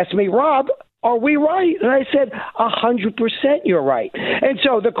 And they asked me, Rob, are we right? And I said, 100% you're right. And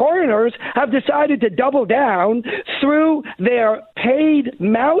so the coroners have decided to double down through their paid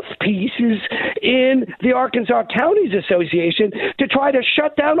mouthpieces in the Arkansas Counties Association to try to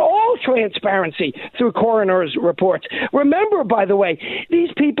shut down all transparency through coroners' reports. Remember, by the way,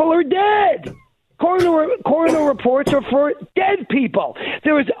 these people are dead. Coroner reports are for dead people.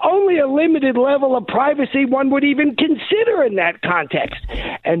 There is only a limited level of privacy one would even consider in that context.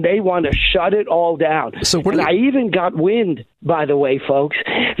 And they want to shut it all down. I even got wind, by the way, folks,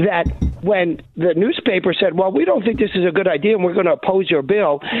 that when the newspaper said, well, we don't think this is a good idea and we're going to oppose your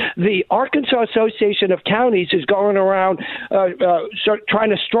bill, the Arkansas Association of Counties is going around trying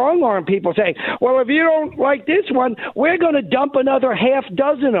to strong-arm people saying, well, if you don't like this one, we're going to dump another half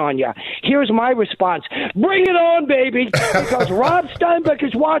dozen on you. Here's my response. Bring it on, baby, because Rob Steinbeck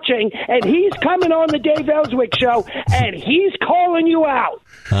is watching, and he's coming on the Dave Elswick Show, and he's calling you out.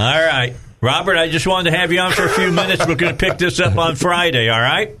 All right. Robert, I just wanted to have you on for a few minutes. We're going to pick this up on Friday, all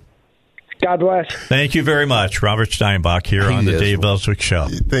right? God bless. Thank you very much. Robert Steinbach here on the Dave Elswick Show.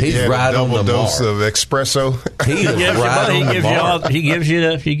 You think he's right on the dose of espresso? He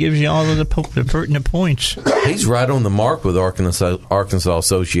gives you all of the pertinent points. He's right on the mark with Arkansas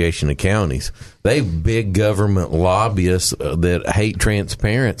Association of Counties. They big government lobbyists that hate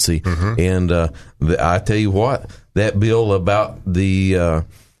transparency. And I tell you what, that bill about the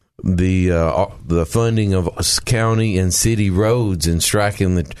funding of county and city roads and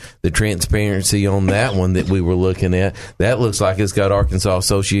striking the transparency on that one that we were looking at, that looks like it's got Arkansas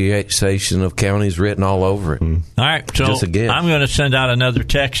Association of Counties written all over it. All right, so I'm going to send out another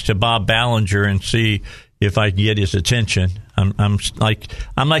text to Bob Ballinger and see if I can get his attention. I'm like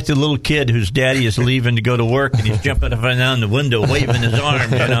the little kid whose daddy is leaving to go to work and he's jumping up and down the window waving his arm,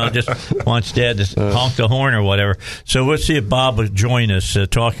 just wants dad to honk the horn or whatever. So we'll see if Bob will join us to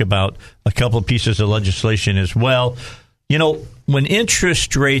talk about a couple of pieces of legislation as well. When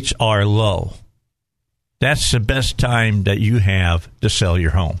interest rates are low, that's the best time that you have to sell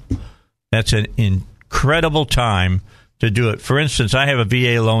your home. That's an incredible time to do it. For instance, I have a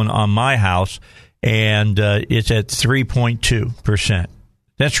VA loan on my house, and it's at 3.2%.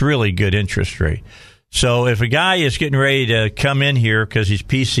 That's really good interest rate. So if a guy is getting ready to come in here because he's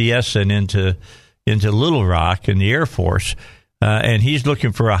PCSing into Little Rock in the Air Force, and he's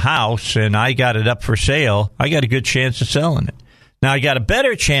looking for a house, and I got it up for sale, I got a good chance of selling it. Now, I got a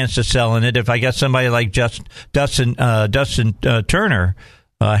better chance of selling it if I got somebody like Dustin Turner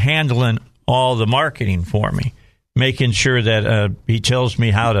handling all the marketing for me, making sure that he tells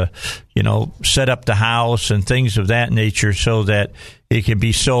me how to, set up the house and things of that nature so that it can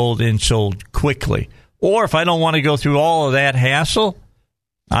be sold and sold quickly. Or if I don't want to go through all of that hassle,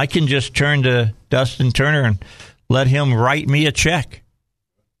 I can just turn to Dustin Turner and let him write me a check,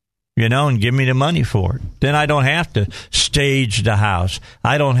 and give me the money for it. Then I don't have to stage the house.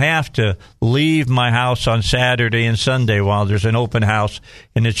 I don't have to leave my house on Saturday and Sunday while there's an open house,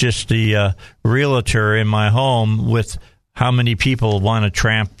 and it's just the realtor in my home with how many people want to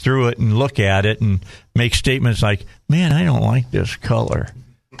tramp through it and look at it and make statements like, man, I don't like this color.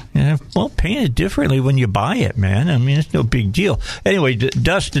 Well, paint it differently when you buy it, man. I mean, it's no big deal. Anyway,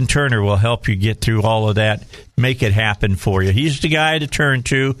 Dustin Turner will help you get through all of that, make it happen for you. He's the guy to turn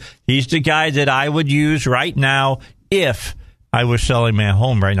to. He's the guy that I would use right now if I was selling my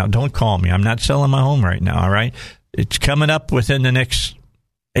home right now. Don't call me. I'm not selling my home right now, all right? It's coming up within the next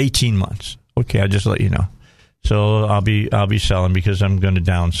 18 months. Okay, I'll just let you know. So I'll be selling because I'm going to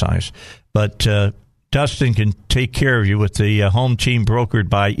downsize. But Dustin can take care of you with the home team brokered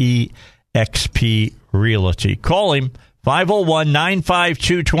by eXp Realty. Call him,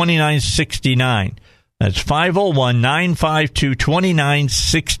 501-952-2969. That's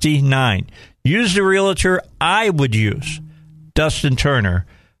 501-952-2969. Use the realtor I would use, Dustin Turner.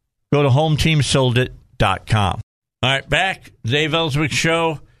 Go to HomeTeamSoldIt.com. All right, back. Dave Elswick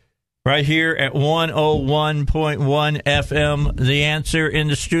Show right here at 101.1 FM. The Answer in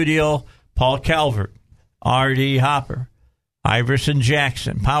the studio, Paul Calvert. R.D. Hopper, Iverson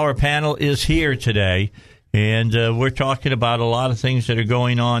Jackson. Power Panel is here today, and we're talking about a lot of things that are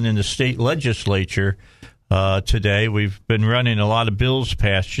going on in the state legislature today. We've been running a lot of bills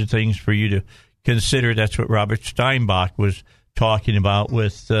past you, things for you to consider. That's what Robert Steinbach was talking about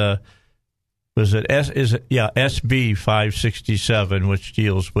with, SB 567, which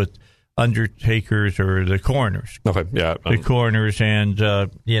deals with undertakers or the coroners. Okay, yeah. The coroners and,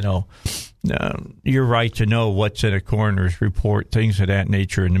 your right to know what's in a coroner's report, things of that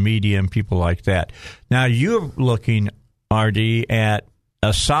nature, in the media and people like that. Now, you're looking, RD, at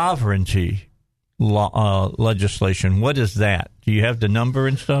a sovereignty legislation. What is that? Do you have the number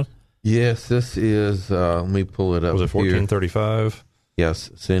and stuff? Yes, this is, let me pull it up. Was it 1435? Yes,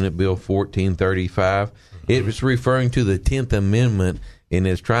 Senate Bill 1435. It was referring to the 10th Amendment and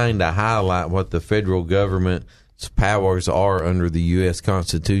is trying to highlight what the federal government's powers are under the U.S.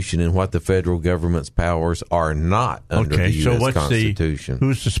 Constitution and what the federal government's powers are not under the U.S. Constitution.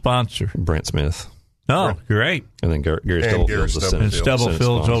 Who's the sponsor? Brent Smith. Oh, great. And then Gary Stubblefield's the Senate. And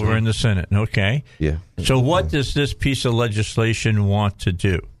Stubblefield's over in the Senate. Okay. Yeah. So what does this piece of legislation want to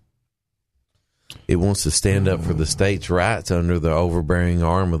do? It wants to stand up for the states' rights under the overbearing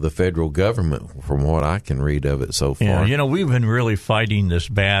arm of the federal government, from what I can read of it so far. Yeah, we've been really fighting this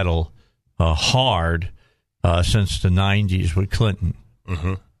battle hard since the 90s with Clinton,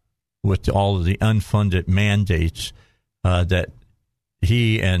 with all of the unfunded mandates that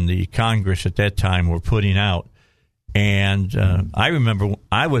he and the Congress at that time were putting out. And I remember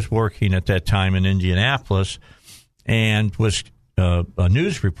I was working at that time in Indianapolis and was a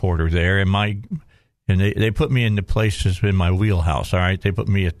news reporter there, and they put me into places in my wheelhouse. All right, they put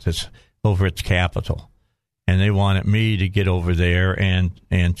me over at the Capitol, and they wanted me to get over there and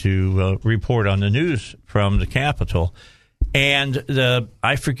to report on the news from the Capitol. And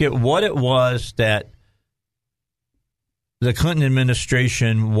I forget what it was that the Clinton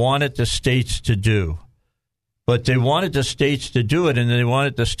administration wanted the states to do, but they wanted the states to do it, and they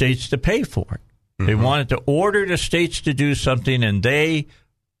wanted the states to pay for it. They wanted to order the states to do something, and they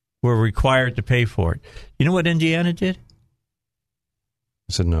were required to pay for it. You know what Indiana did?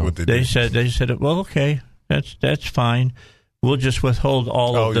 I said no. They said, well, okay, that's fine. We'll just withhold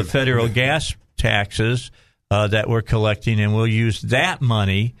all of the federal gas taxes that we're collecting, and we'll use that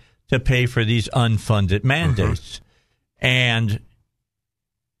money to pay for these unfunded mandates. And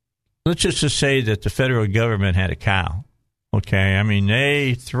let's just say that the federal government had a cow. Okay, I mean,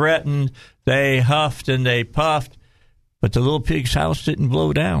 they threatened, they huffed, and they puffed, but the little pig's house didn't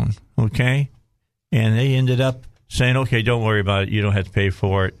blow down, okay? And they ended up saying, okay, don't worry about it. You don't have to pay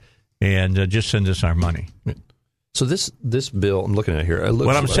for it, and just send us our money. So this bill, I'm looking at here.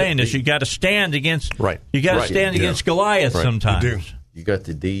 What I'm saying is you got to stand against against Goliath sometimes. You do. You got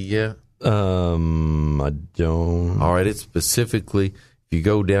the D yet? I don't. All right, it's specifically, if you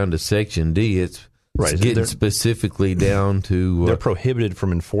go down to Section D, it's getting specifically down to... they're prohibited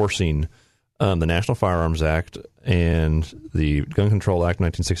from enforcing the National Firearms Act and the Gun Control Act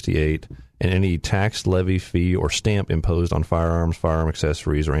 1968 and any tax, levy, fee, or stamp imposed on firearms, firearm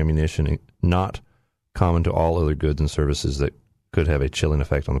accessories, or ammunition not common to all other goods and services that could have a chilling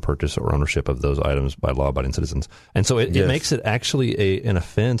effect on the purchase or ownership of those items by law-abiding citizens. And so it makes it actually an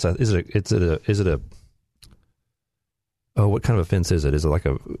offense. Is it a what kind of offense is it? Is it like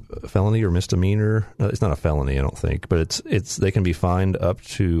a felony or misdemeanor? It's not a felony, I don't think, but it's they can be fined up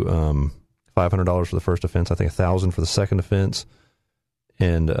to $500 for the first offense. I think $1,000 for the second offense,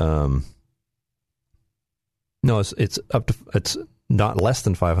 and it's not less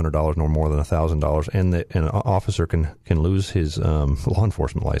than $500 nor more than $1,000, and an officer can lose his law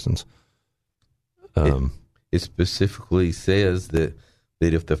enforcement license. It specifically says that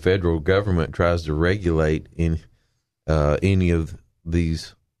if the federal government tries to regulate in any of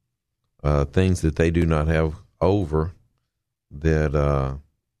these things that they do not have over, that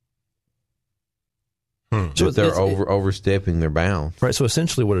they're overstepping their bounds. Right. So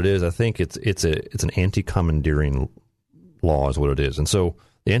essentially, what it is, I think it's an anti-commandeering law is what it is. And so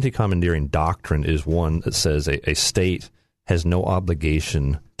the anti-commandeering doctrine is one that says a state has no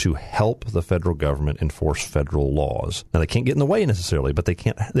obligation to help the federal government enforce federal laws. Now, they can't get in the way necessarily, but they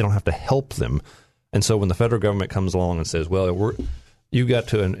don't have to help them. And so when the federal government comes along and says, well, you got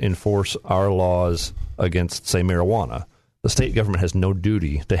to enforce our laws against, say, marijuana, the state government has no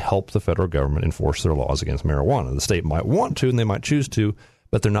duty to help the federal government enforce their laws against marijuana. The state might want to and they might choose to,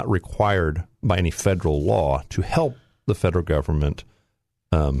 but they're not required by any federal law to help the federal government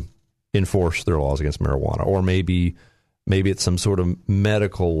enforce their laws against marijuana, or maybe it's some sort of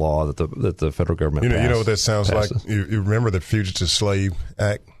medical law that the federal government. You know what that sounds passes. Like. You remember the Fugitive Slave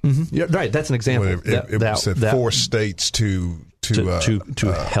Act? Mm-hmm. Yeah, right. That's an example. It said force states to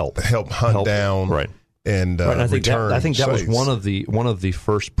help hunt down right. And right. I think return. I think that slaves. was one of the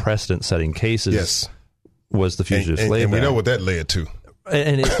first precedent-setting cases. Yes. Was the Fugitive Slave Act, and we know what that led to.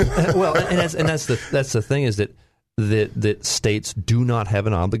 And that's the thing is that states do not have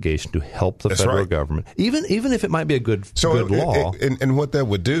an obligation to help the federal government, even if it might be a good law. And what that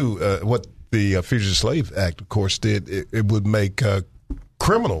would do, what the Fugitive Slave Act, of course, did, it would make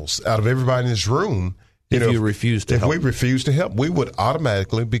criminals out of everybody in this room. If we refuse to help, we would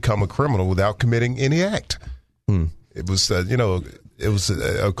automatically become a criminal without committing any act. It was, it was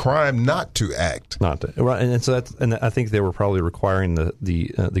a crime not to act. Right, and I think they were probably requiring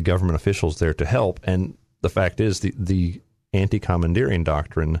the government officials there to help. And the fact is, the anti-commandeering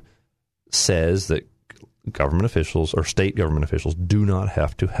doctrine says that government officials or state government officials do not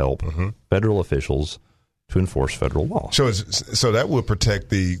have to help federal officials to enforce federal law. So that would protect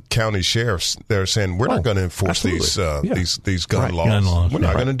the county sheriffs. They're saying we're not going to enforce these gun laws. We're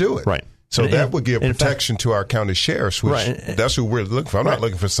not going to do it. Right. So that would give protection to our county sheriffs, which that's who we're looking for. I'm not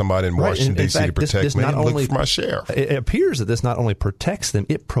looking for somebody in Washington, D.C. to protect me. I'm looking for my sheriff. It appears that this not only protects them,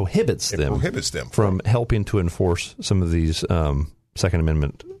 it prohibits them from helping to enforce some of these Second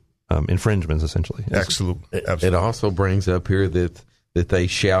Amendment infringements, essentially. Absolutely. It also brings up here that they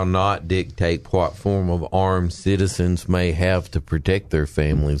shall not dictate what form of armed citizens may have to protect their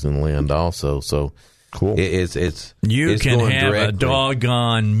families and land also. So cool. You can have a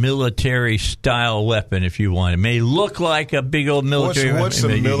doggone military-style weapon if you want. It may look like a big old military weapon. What's a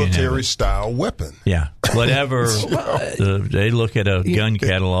military-style weapon? Yeah, whatever. They look at a gun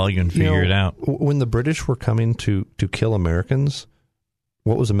catalog and figure it out. When the British were coming to kill Americans,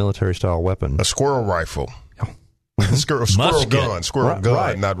 what was a military-style weapon? A squirrel rifle. Squirrel gun,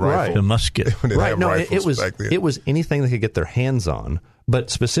 not rifle. Right. A musket. Right. No, it was anything they could get their hands on, but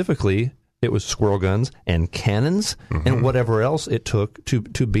specifically it was squirrel guns and cannons and whatever else it took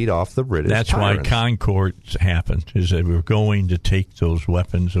to beat off the British. That's tyrants. why Concord happened, is that we were going to take those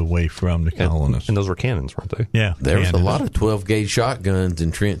weapons away from the colonists. And those were cannons, weren't they? Yeah. There was a lot of 12-gauge shotguns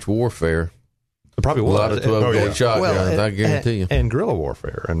in trench warfare. There probably was. A lot of 12-gauge shotguns, I guarantee you. And guerrilla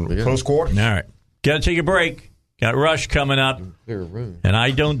warfare. And close quarters. All right. Got to take a break. Got Rush coming up, and I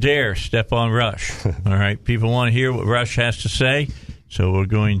don't dare step on Rush. All right, people want to hear what Rush has to say, so we're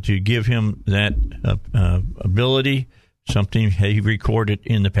going to give him that ability, something he recorded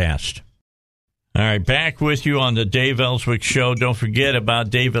in the past. All right, back with you on the Dave Elswick Show. Don't forget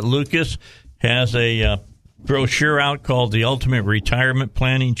about David Lucas has a brochure out called The Ultimate Retirement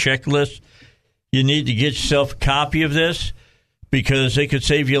Planning Checklist. You need to get yourself a copy of this because it could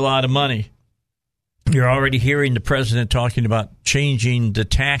save you a lot of money. You're already hearing the president talking about changing the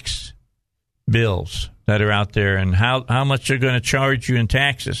tax bills that are out there and how much they're going to charge you in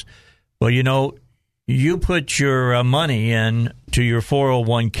taxes. Well, you put your money in to your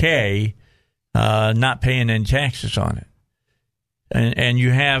 401k, not paying any taxes on it. And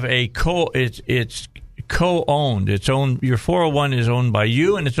you have it's co-owned. It's owned. Your 401 is owned by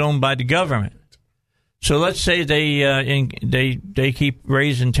you, and it's owned by the government. So let's say they keep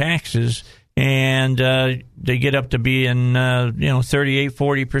raising taxes, and they get up to being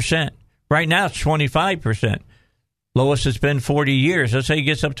 38-40%. Right now it's 25%. Lowest it's been 40 years. Let's say it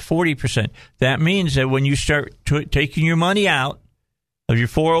gets up to 40%. That means that when you start taking your money out of your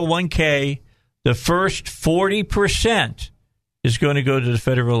 401k, the first 40% is going to go to the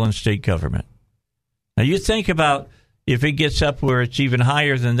federal and state government. Now, you think about if it gets up where it's even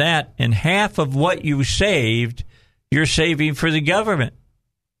higher than that, and half of what you saved, you're saving for the government.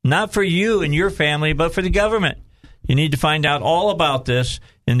 Not for you and your family, but for the government. You need to find out all about this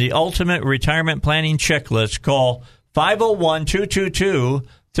in the Ultimate Retirement Planning Checklist. Call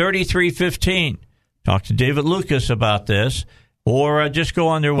 501-222-3315. Talk to David Lucas about this, or just go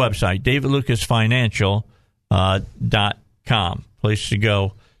on their website, davidlucasfinancial.com. Place to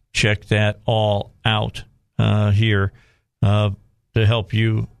go. Check that all out here to help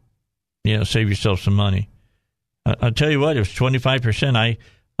you, save yourself some money. I'll tell you what, it was 25%.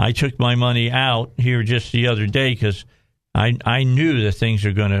 I took my money out here just the other day because I knew that things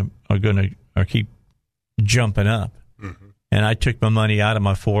are gonna keep jumping up, and I took my money out of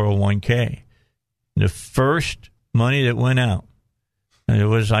my 401k. The first money that went out, and it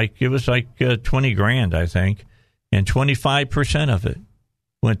was like $20,000, I think, and 25% of it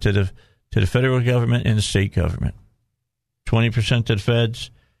went to the federal government and the state government. 20% to the feds,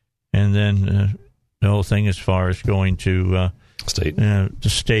 and then the whole thing as far as going to state. The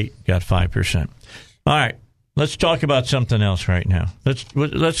state got 5%. All right, let's talk about something else right now.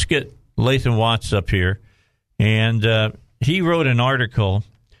 Let's get Lathan Watts up here, and he wrote an article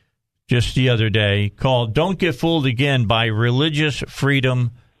just the other day called "Don't Get Fooled Again by Religious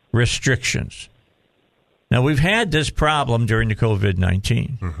Freedom Restrictions." Now, we've had this problem during the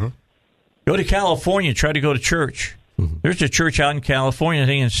COVID-19. Mm-hmm. Go to California, try to go to church. Mm-hmm. There's a church out in California, I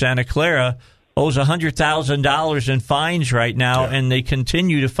think in Santa Clara, owes $100,000 in fines right now, and they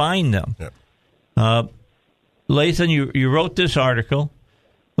continue to fine them. Yeah. Lathan, you wrote this article.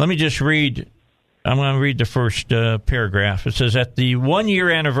 Let me just read. I'm going to read the first paragraph. It says, at the one-year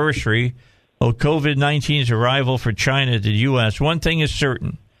anniversary of COVID-19's arrival for China to the U.S., one thing is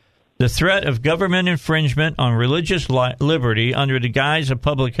certain. The threat of government infringement on religious liberty under the guise of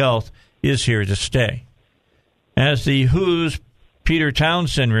public health is here to stay. As the WHO's Peter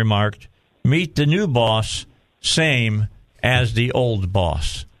Townsend remarked, meet the new boss, same as the old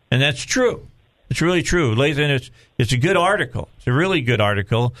boss. And that's true. It's really true. Lathan, it's a good article. It's a really good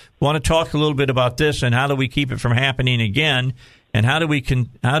article. We want to talk a little bit about this and how do we keep it from happening again, and how do we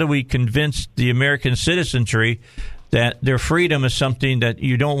convince the American citizenry that their freedom is something that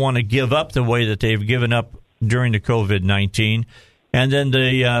you don't want to give up the way that they've given up during the COVID-19. And then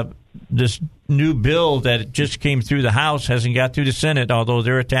this new bill that just came through the House hasn't got through the Senate, although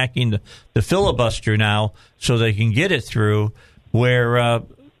they're attacking the filibuster now so they can get it through, where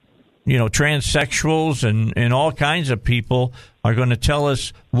transsexuals and all kinds of people are going to tell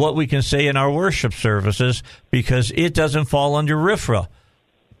us what we can say in our worship services because it doesn't fall under RFRA.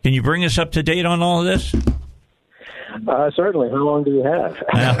 Can you bring us up to date on all of this? Certainly. How long do you have?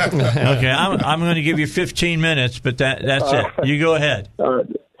 Okay, I'm going to give you 15 minutes, but that's it. You go ahead. All right.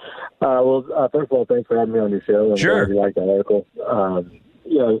 First of all, thanks for having me on your show. Sure. I like that article.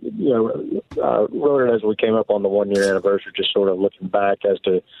 Wrote it as we came up on the 1-year anniversary, just sort of looking back as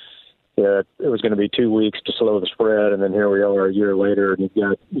to it was going to be 2 weeks to slow the spread, and then here we are a year later, and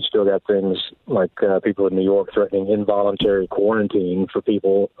you still got things like people in New York threatening involuntary quarantine for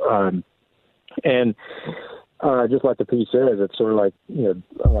people, and just like the piece says, it's sort of like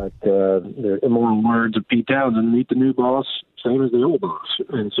the immoral words of Pete Townsend: meet the new boss, same as the old boss.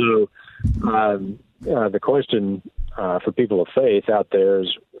 And so the question for people of faith out there is,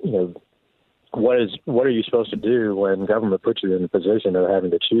 what are you supposed to do when government puts you in a position of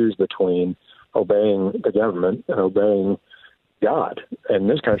having to choose between obeying the government and obeying God? And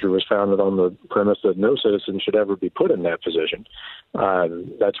this country was founded on the premise that no citizen should ever be put in that position.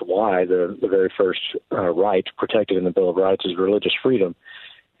 That's why the very first right protected in the Bill of Rights is religious freedom.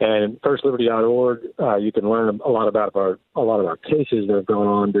 And firstliberty.org, you can learn a lot about a lot of our cases that have gone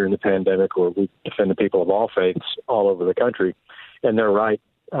on during the pandemic, where we defended people of all faiths all over the country, and their right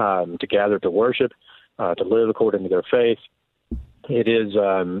to gather, to worship, to live according to their faith. It is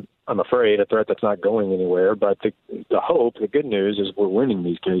I'm afraid, a threat that's not going anywhere. But the good news is we're winning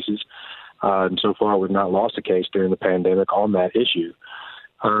these cases. And so far, we've not lost a case during the pandemic on that issue.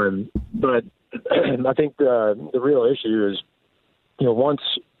 But I think the real issue is, once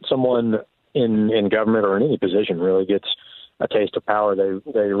someone in government or in any position really gets a taste of power,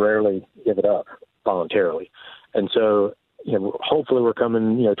 they rarely give it up voluntarily. And so, hopefully we're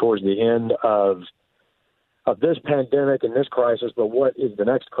coming, towards the end of this pandemic and this crisis, but what is the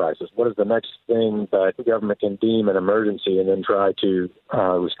next crisis? What is the next thing that the government can deem an emergency and then try to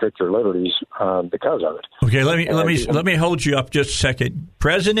restrict your liberties because of it? Okay, let me hold you up just a second.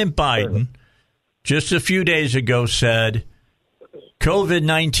 President Biden just a few days ago said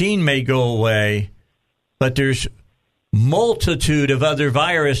COVID-19 may go away, but there's multitude of other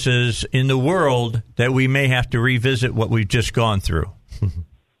viruses in the world that we may have to revisit what we've just gone through.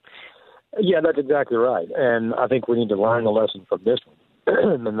 Yeah, that's exactly right. And I think we need to learn a lesson from this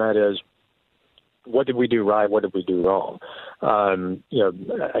one, and that is, what did we do right? What did we do wrong?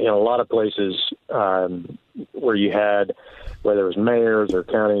 A lot of places where you had, whether it was mayors or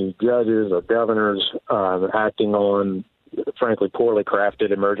county judges or governors acting on, frankly, poorly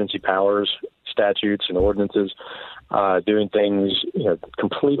crafted emergency powers, statutes and ordinances, doing things,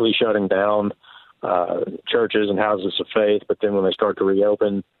 completely shutting down churches and houses of faith. But then when they start to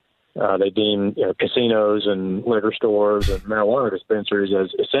reopen, they deem casinos and liquor stores and marijuana dispensaries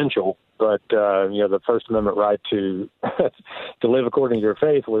as essential. But the First Amendment right to to live according to your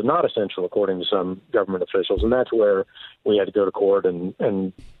faith was not essential according to some government officials, and that's where we had to go to court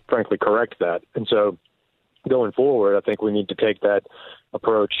and frankly correct that. And so, going forward, I think we need to take that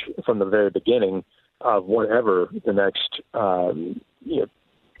approach from the very beginning of whatever the next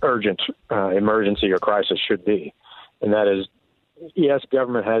urgent emergency or crisis should be, and that is, yes,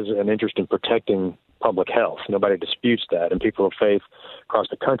 government has an interest in protecting public health. Nobody disputes that, and people of faith across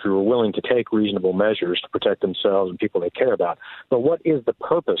the country were willing to take reasonable measures to protect themselves and people they care about. But what is the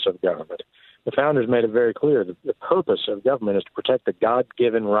purpose of government? The founders made it very clear that the purpose of government is to protect the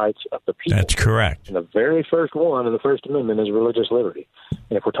God-given rights of the people. That's correct. And the very first one of the First Amendment is religious liberty.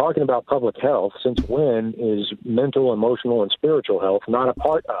 And if we're talking about public health, since when is mental, emotional, and spiritual health not a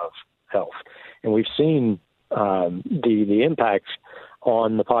part of health? And we've seen the impacts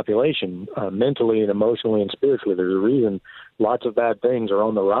on the population mentally and emotionally and spiritually. There's a reason lots of bad things are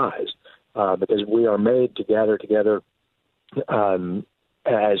on the rise because we are made to gather together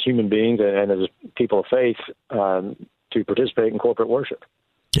as human beings and as people of faith to participate in corporate worship.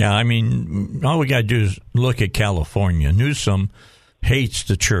 Yeah, I mean, all we got to do is look at California. Newsom hates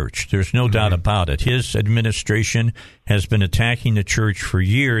the church. There's no doubt about it. His administration has been attacking the church for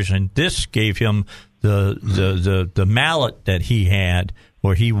years, and this gave him the mallet that he had,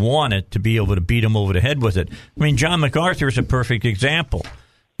 or he wanted to be able to beat him over the head with it. I mean, John MacArthur is a perfect example.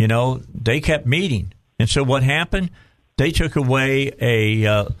 They kept meeting, and so what happened? They took away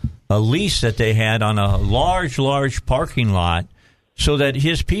a lease that they had on a large parking lot, so that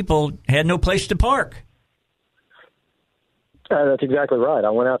his people had no place to park. That's exactly right.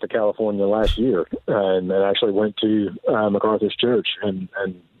 I went out to California last year and actually went to MacArthur's church and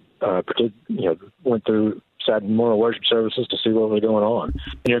went through Saturday morning worship services to see what was going on.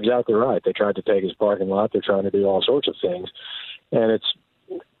 And you're exactly right. They tried to take his parking lot. They're trying to do all sorts of things. And it's,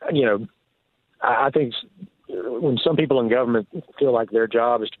 I think when some people in government feel like their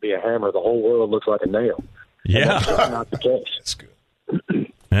job is to be a hammer, the whole world looks like a nail. Yeah. And that's not the case. That's good.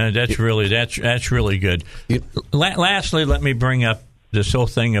 That's really good. Lastly, let me bring up this whole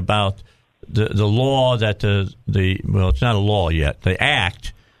thing about the law that well, it's not a law yet, the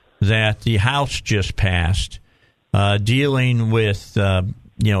act that the House just passed dealing with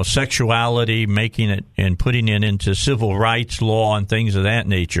sexuality, making it and putting it into civil rights law and things of that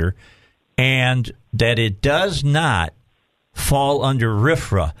nature, and that it does not fall under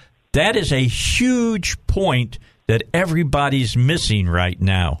RFRA. That is a huge point that everybody's missing right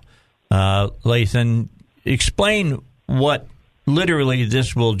now. Lathan, explain what literally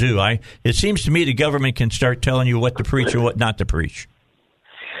this will do. It seems to me the government can start telling you what to preach or what not to preach.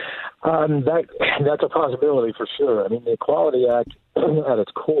 That's a possibility for sure. I mean, the Equality Act at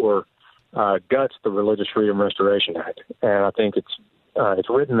its core guts the Religious Freedom Restoration Act, and I think it's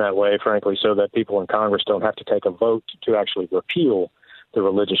written that way, frankly, so that people in Congress don't have to take a vote to actually repeal the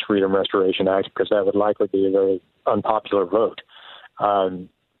Religious Freedom Restoration Act, because that would likely be a very unpopular vote. And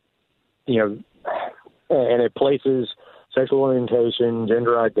it places sexual orientation,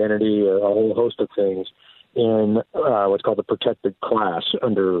 gender identity, a whole host of things in what's called the protected class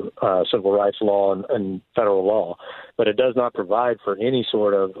under civil rights law and federal law. But it does not provide for any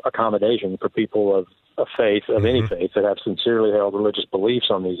sort of accommodation for people of faith, of any faith, that have sincerely held religious beliefs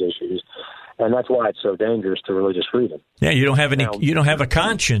on these issues. And that's why it's so dangerous to religious freedom. Yeah, you don't have a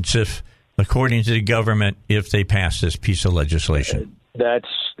conscience if, according to the government, if they pass this piece of legislation. That's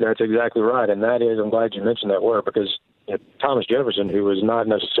exactly right. And that is, I'm glad you mentioned that word, because Thomas Jefferson, who was not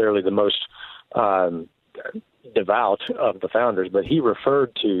necessarily the most devout of the founders, but he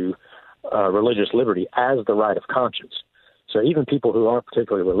referred to religious liberty as the right of conscience. So even people who aren't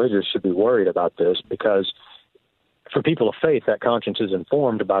particularly religious should be worried about this, because for people of faith, that conscience is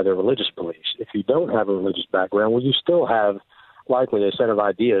informed by their religious beliefs. If you don't have a religious background, well, you still have likely a set of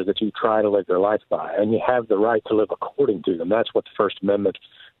ideas that you try to live your life by, and you have the right to live according to them. That's what the First Amendment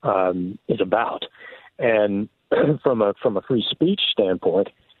is about. And from a free speech standpoint,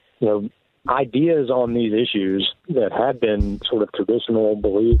 ideas on these issues that had been sort of traditional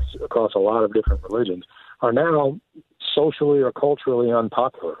beliefs across a lot of different religions are now socially or culturally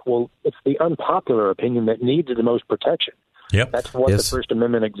unpopular. Well, it's the unpopular opinion that needs the most protection. Yep. That's what the First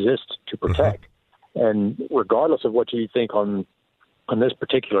Amendment exists to protect. And regardless of what you think on this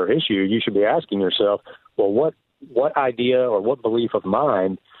particular issue, you should be asking yourself, well, what idea or what belief of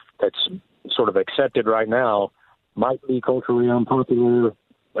mine that's sort of accepted right now might be culturally unpopular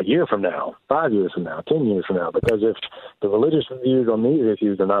a year from now, 5 years from now, 10 years from now? Because if the religious views on these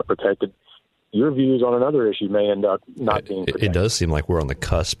issues are not protected, your views on another issue may end up not being protected. It does seem like we're on the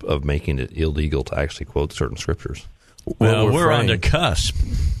cusp of making it illegal to actually quote certain scriptures. Well, we're on the cusp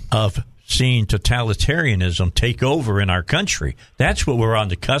of seeing totalitarianism take over in our country. That's what we're on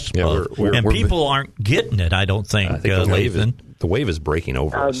the cusp of. And people aren't getting it, I don't think. I think the wave is breaking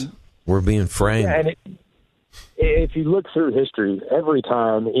over us. We're being framed. Yeah, and if you look through history, every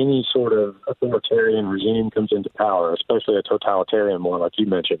time any sort of authoritarian regime comes into power, especially a totalitarian one like you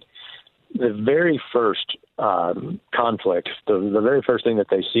mentioned, the very first conflict, the very first thing that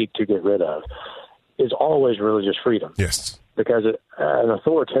they seek to get rid of is always religious freedom. Yes. Because an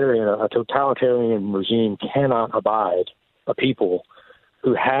authoritarian, a totalitarian regime cannot abide a people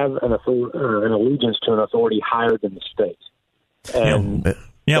who have an allegiance to an authority higher than the state. And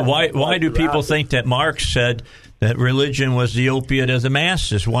why do people think that Marx said that religion was the opiate of the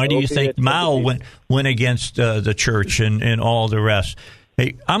masses? Why do you think Mao went against the church and all the rest?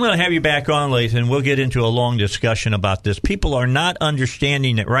 Hey, I'm going to have you back on, Lathan. We'll get into a long discussion about this. People are not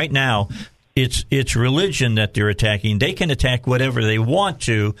understanding that right now it's religion that they're attacking. They can attack whatever they want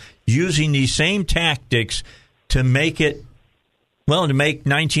to using these same tactics to make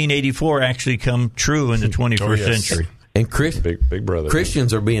 1984 actually come true in the 21st century. And Big brother.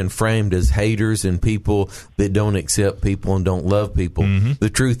 Christians are being framed as haters and people that don't accept people and don't love people. The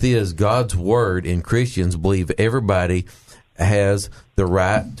truth is, God's word and Christians believe everybody has the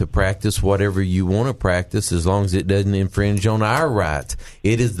right to practice whatever you want to practice as long as it doesn't infringe on our rights.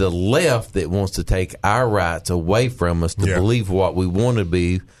 It is the left that wants to take our rights away from us to believe what we want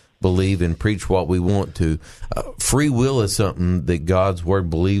to believe and preach what we want to. Free will is something that God's word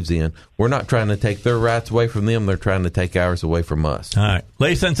believes in. We're not trying to take their rights away from them. They're trying to take ours away from us. All right.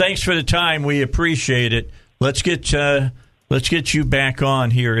 Lathan, thanks for the time. We appreciate it. Let's get you back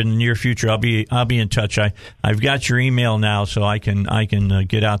on here in the near future. I'll be in touch. I've got your email now, so I can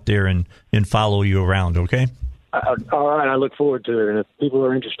get out there and follow you around. Okay. All right. I look forward to it. And if people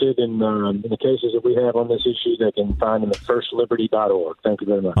are interested in the cases that we have on this issue, they can find them at firstliberty.org. Thank you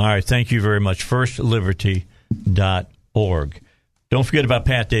very much. All right. Thank you very much. Firstliberty.org. Don't forget about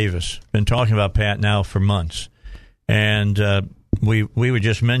Pat Davis. Been talking about Pat now for months, and we were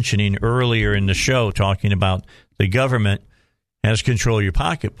just mentioning earlier in the show talking about the government has control of your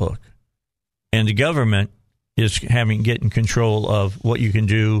pocketbook, and the government is getting control of what you can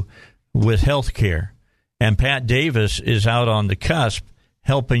do with health care. And Pat Davis is out on the cusp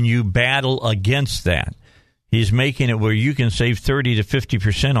helping you battle against that. He's making it where you can save 30 to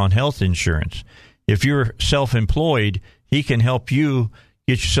 50% on health insurance. If you're self-employed, he can help you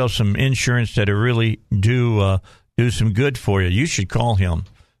get yourself some insurance that really do some good for you. You should call him,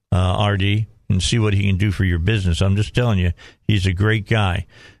 RD, and see what he can do for your business. I'm just telling you, he's a great guy.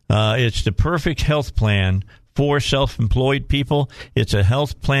 It's the perfect health plan for self-employed people. It's a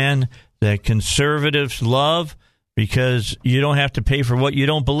health plan that conservatives love because you don't have to pay for what you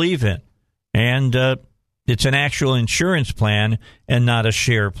don't believe in. And it's an actual insurance plan and not a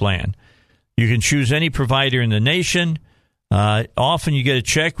share plan. You can choose any provider in the nation. Often you get a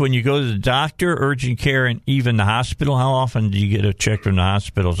check when you go to the doctor, urgent care, and even the hospital. How often do you get a check from the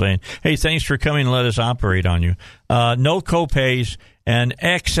hospital saying, hey, thanks for coming and let us operate on you? No copays, and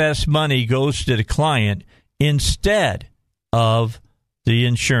excess money goes to the client instead of the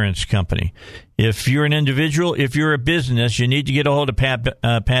insurance company. If you're an individual, if you're a business, you need to get a hold of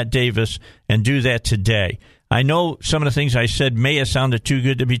Pat Davis and do that today. I know some of the things I said may have sounded too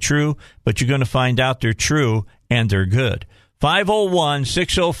good to be true, but you're going to find out they're true and they're good.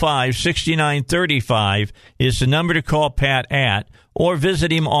 501-605-6935 is the number to call Pat at, or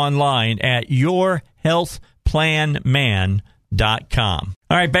visit him online at yourhealthplanman.com.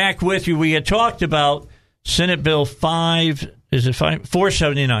 All right, back with you. We had talked about Senate Bill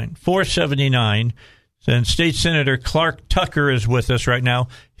 479. And State Senator Clark Tucker is with us right now.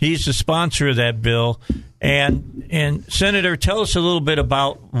 He's the sponsor of that bill. And Senator, tell us a little bit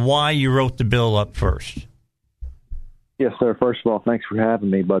about why you wrote the bill up first. Yes, sir. First of all, thanks for having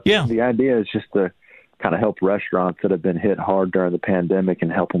me. But the idea is just to kind of help restaurants that have been hit hard during the pandemic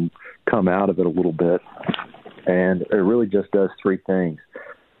and help them come out of it a little bit. And it really just does three things.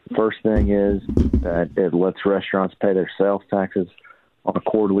 The first thing is that it lets restaurants pay their sales taxes on a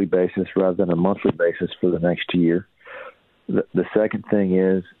quarterly basis rather than a monthly basis for the next year. The second thing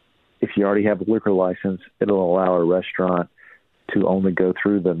is, if you already have a liquor license, it'll allow a restaurant to only go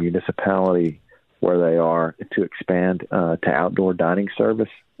through the municipality where they are to expand to outdoor dining service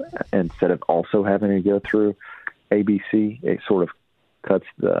instead of also having to go through ABC. It sort of cuts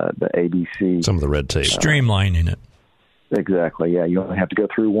the ABC. Some of the red tape. Streamlining it. Exactly, yeah. You only have to go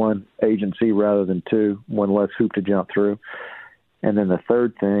through one agency rather than two, one less hoop to jump through. And then the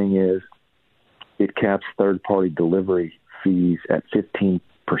third thing is it caps third-party delivery fees at 15%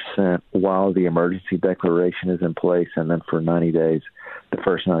 while the emergency declaration is in place, and then for 90 days, the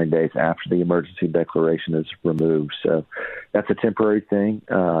first 90 days after the emergency declaration is removed. So that's a temporary thing,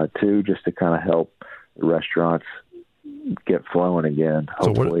 too, just to kind of help restaurants get flowing again,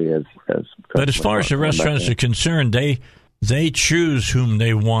 hopefully. But as far as the restaurants are concerned, they choose whom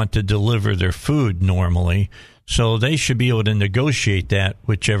they want to deliver their food normally, so they should be able to negotiate that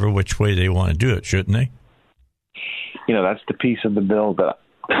which way they want to do it, shouldn't they? You know, that's the piece of the bill that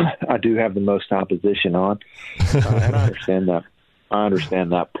I do have the most opposition on, and I understand that. I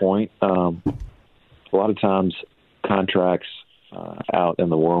understand that point. A lot of times, contracts out in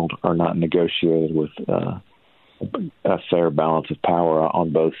the world are not negotiated with a fair balance of power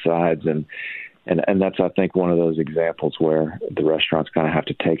on both sides, and that's, I think, one of those examples where the restaurants kind of have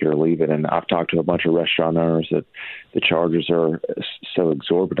to take it or leave it. And I've talked to a bunch of restaurant owners that the charges are so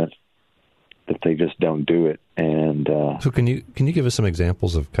exorbitant that they just don't do it. And so, can you give us some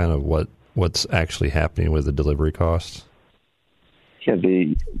examples of kind of what's actually happening with the delivery costs? Yeah,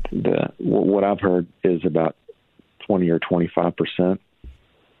 what I've heard is about 20 or 25%,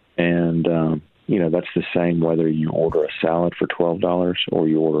 and that's the same whether you order a salad for $12 or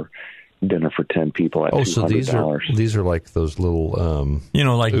you order dinner for 10 people at $200. So these are like those little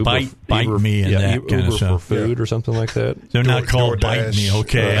like Uber, bite me and that kind of stuff for food or something like that. They're not called Bite Me.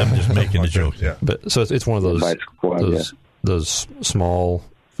 Okay, I'm just making a joke. Yeah. But so it's one of those small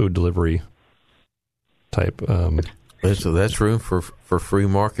food delivery type. So that's room for free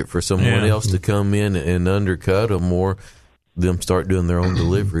market for someone else to come in and undercut them, or them start doing their own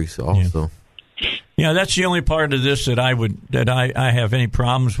deliveries also. Yeah, that's the only part of this that I have any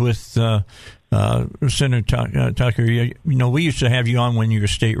problems with, Senator Tucker. We used to have you on when you were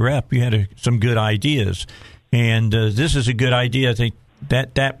state rep. You had some good ideas, and this is a good idea. I think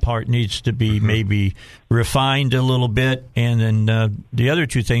that part needs to be maybe refined a little bit, and then the other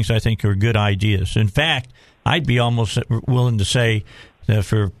two things I think are good ideas. In fact, I'd be almost willing to say that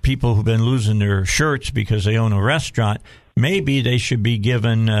for people who've been losing their shirts because they own a restaurant, maybe they should be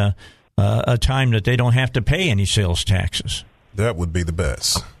given a time that they don't have to pay any sales taxes. That would be the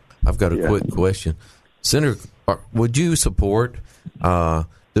best. I've got a quick question. Senator, would you support to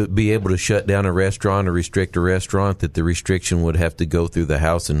be able to shut down a restaurant or restrict a restaurant, that the restriction would have to go through the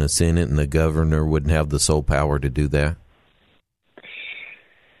House and the Senate and the governor wouldn't have the sole power to do that?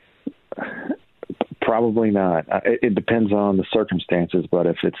 Probably not. It depends on the circumstances, but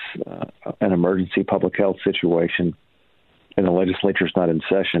if it's an emergency public health situation and the legislature's not in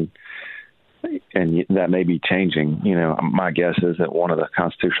session, and that may be changing, my guess is that one of the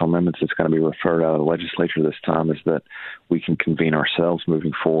constitutional amendments that's going to be referred out of the legislature this time is that we can convene ourselves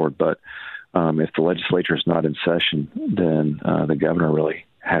moving forward. But if the legislature is not in session, then the governor really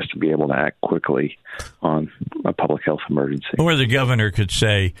has to be able to act quickly on a public health emergency. Or the governor could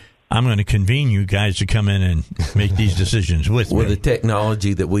say, I'm going to convene you guys to come in and make these decisions with me. With the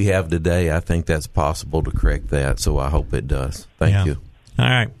technology that we have today, I think that's possible to correct that, so I hope it does. Thank you. All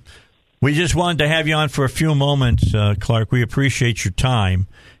right. We just wanted to have you on for a few moments, Clark. We appreciate your time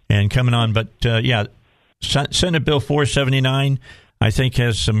and coming on. But, Senate Bill 479, I think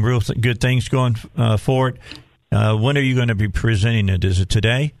has some real good things going for it. When are you going to be presenting it? Is it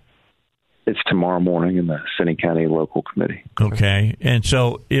today? It's tomorrow morning in the Cindy County Local Committee. Okay. And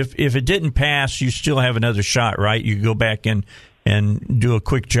so if it didn't pass, you still have another shot, right? You go back and do a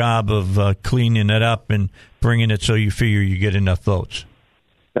quick job of cleaning it up and bringing it so you figure you get enough votes.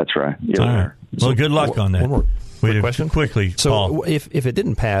 That's right. Yes, all right. Well, good luck on that. One more question. Quickly, so Paul. If it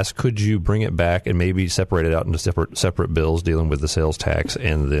didn't pass, could you bring it back and maybe separate it out into separate bills dealing with the sales tax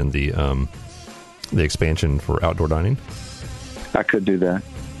and then the expansion for outdoor dining? I could do that.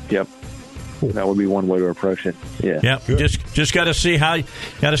 Yep. Cool. That would be one way to approach it. Yeah. Yep. Just got to see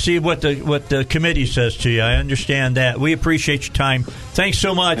what the committee says to you. I understand that. We appreciate your time. Thanks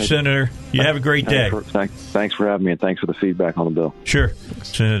so much, Senator. You have a great day. Thanks for having me, and thanks for the feedback on the bill. Sure.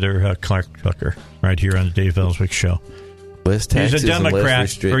 Senator Clark Tucker, right here on the Dave Elswick Show. Less taxes. He's a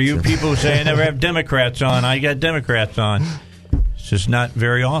Democrat. For you people who say I never have Democrats on, I got Democrats on. It's just not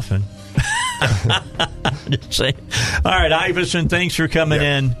very often. Just saying. All right, Iverson, thanks for coming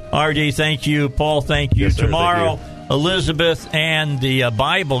in. RD, thank you. Paul, thank you. Yes, sir, tomorrow, thank you. Elizabeth and the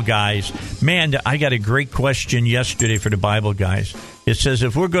Bible guys. Man, I got a great question yesterday for the Bible guys. It says,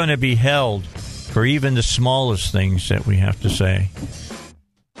 if we're going to be held for even the smallest things that we have to say,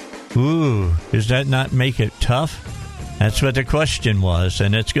 does that not make it tough? That's what the question was,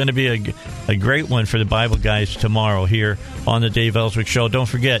 and it's going to be a great one for the Bible guys tomorrow here on the Dave Elswick Show. Don't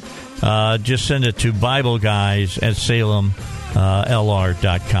forget, just send it to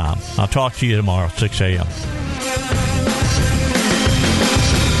BibleGuys@SalemLR.com. I'll talk to you tomorrow, 6 a.m.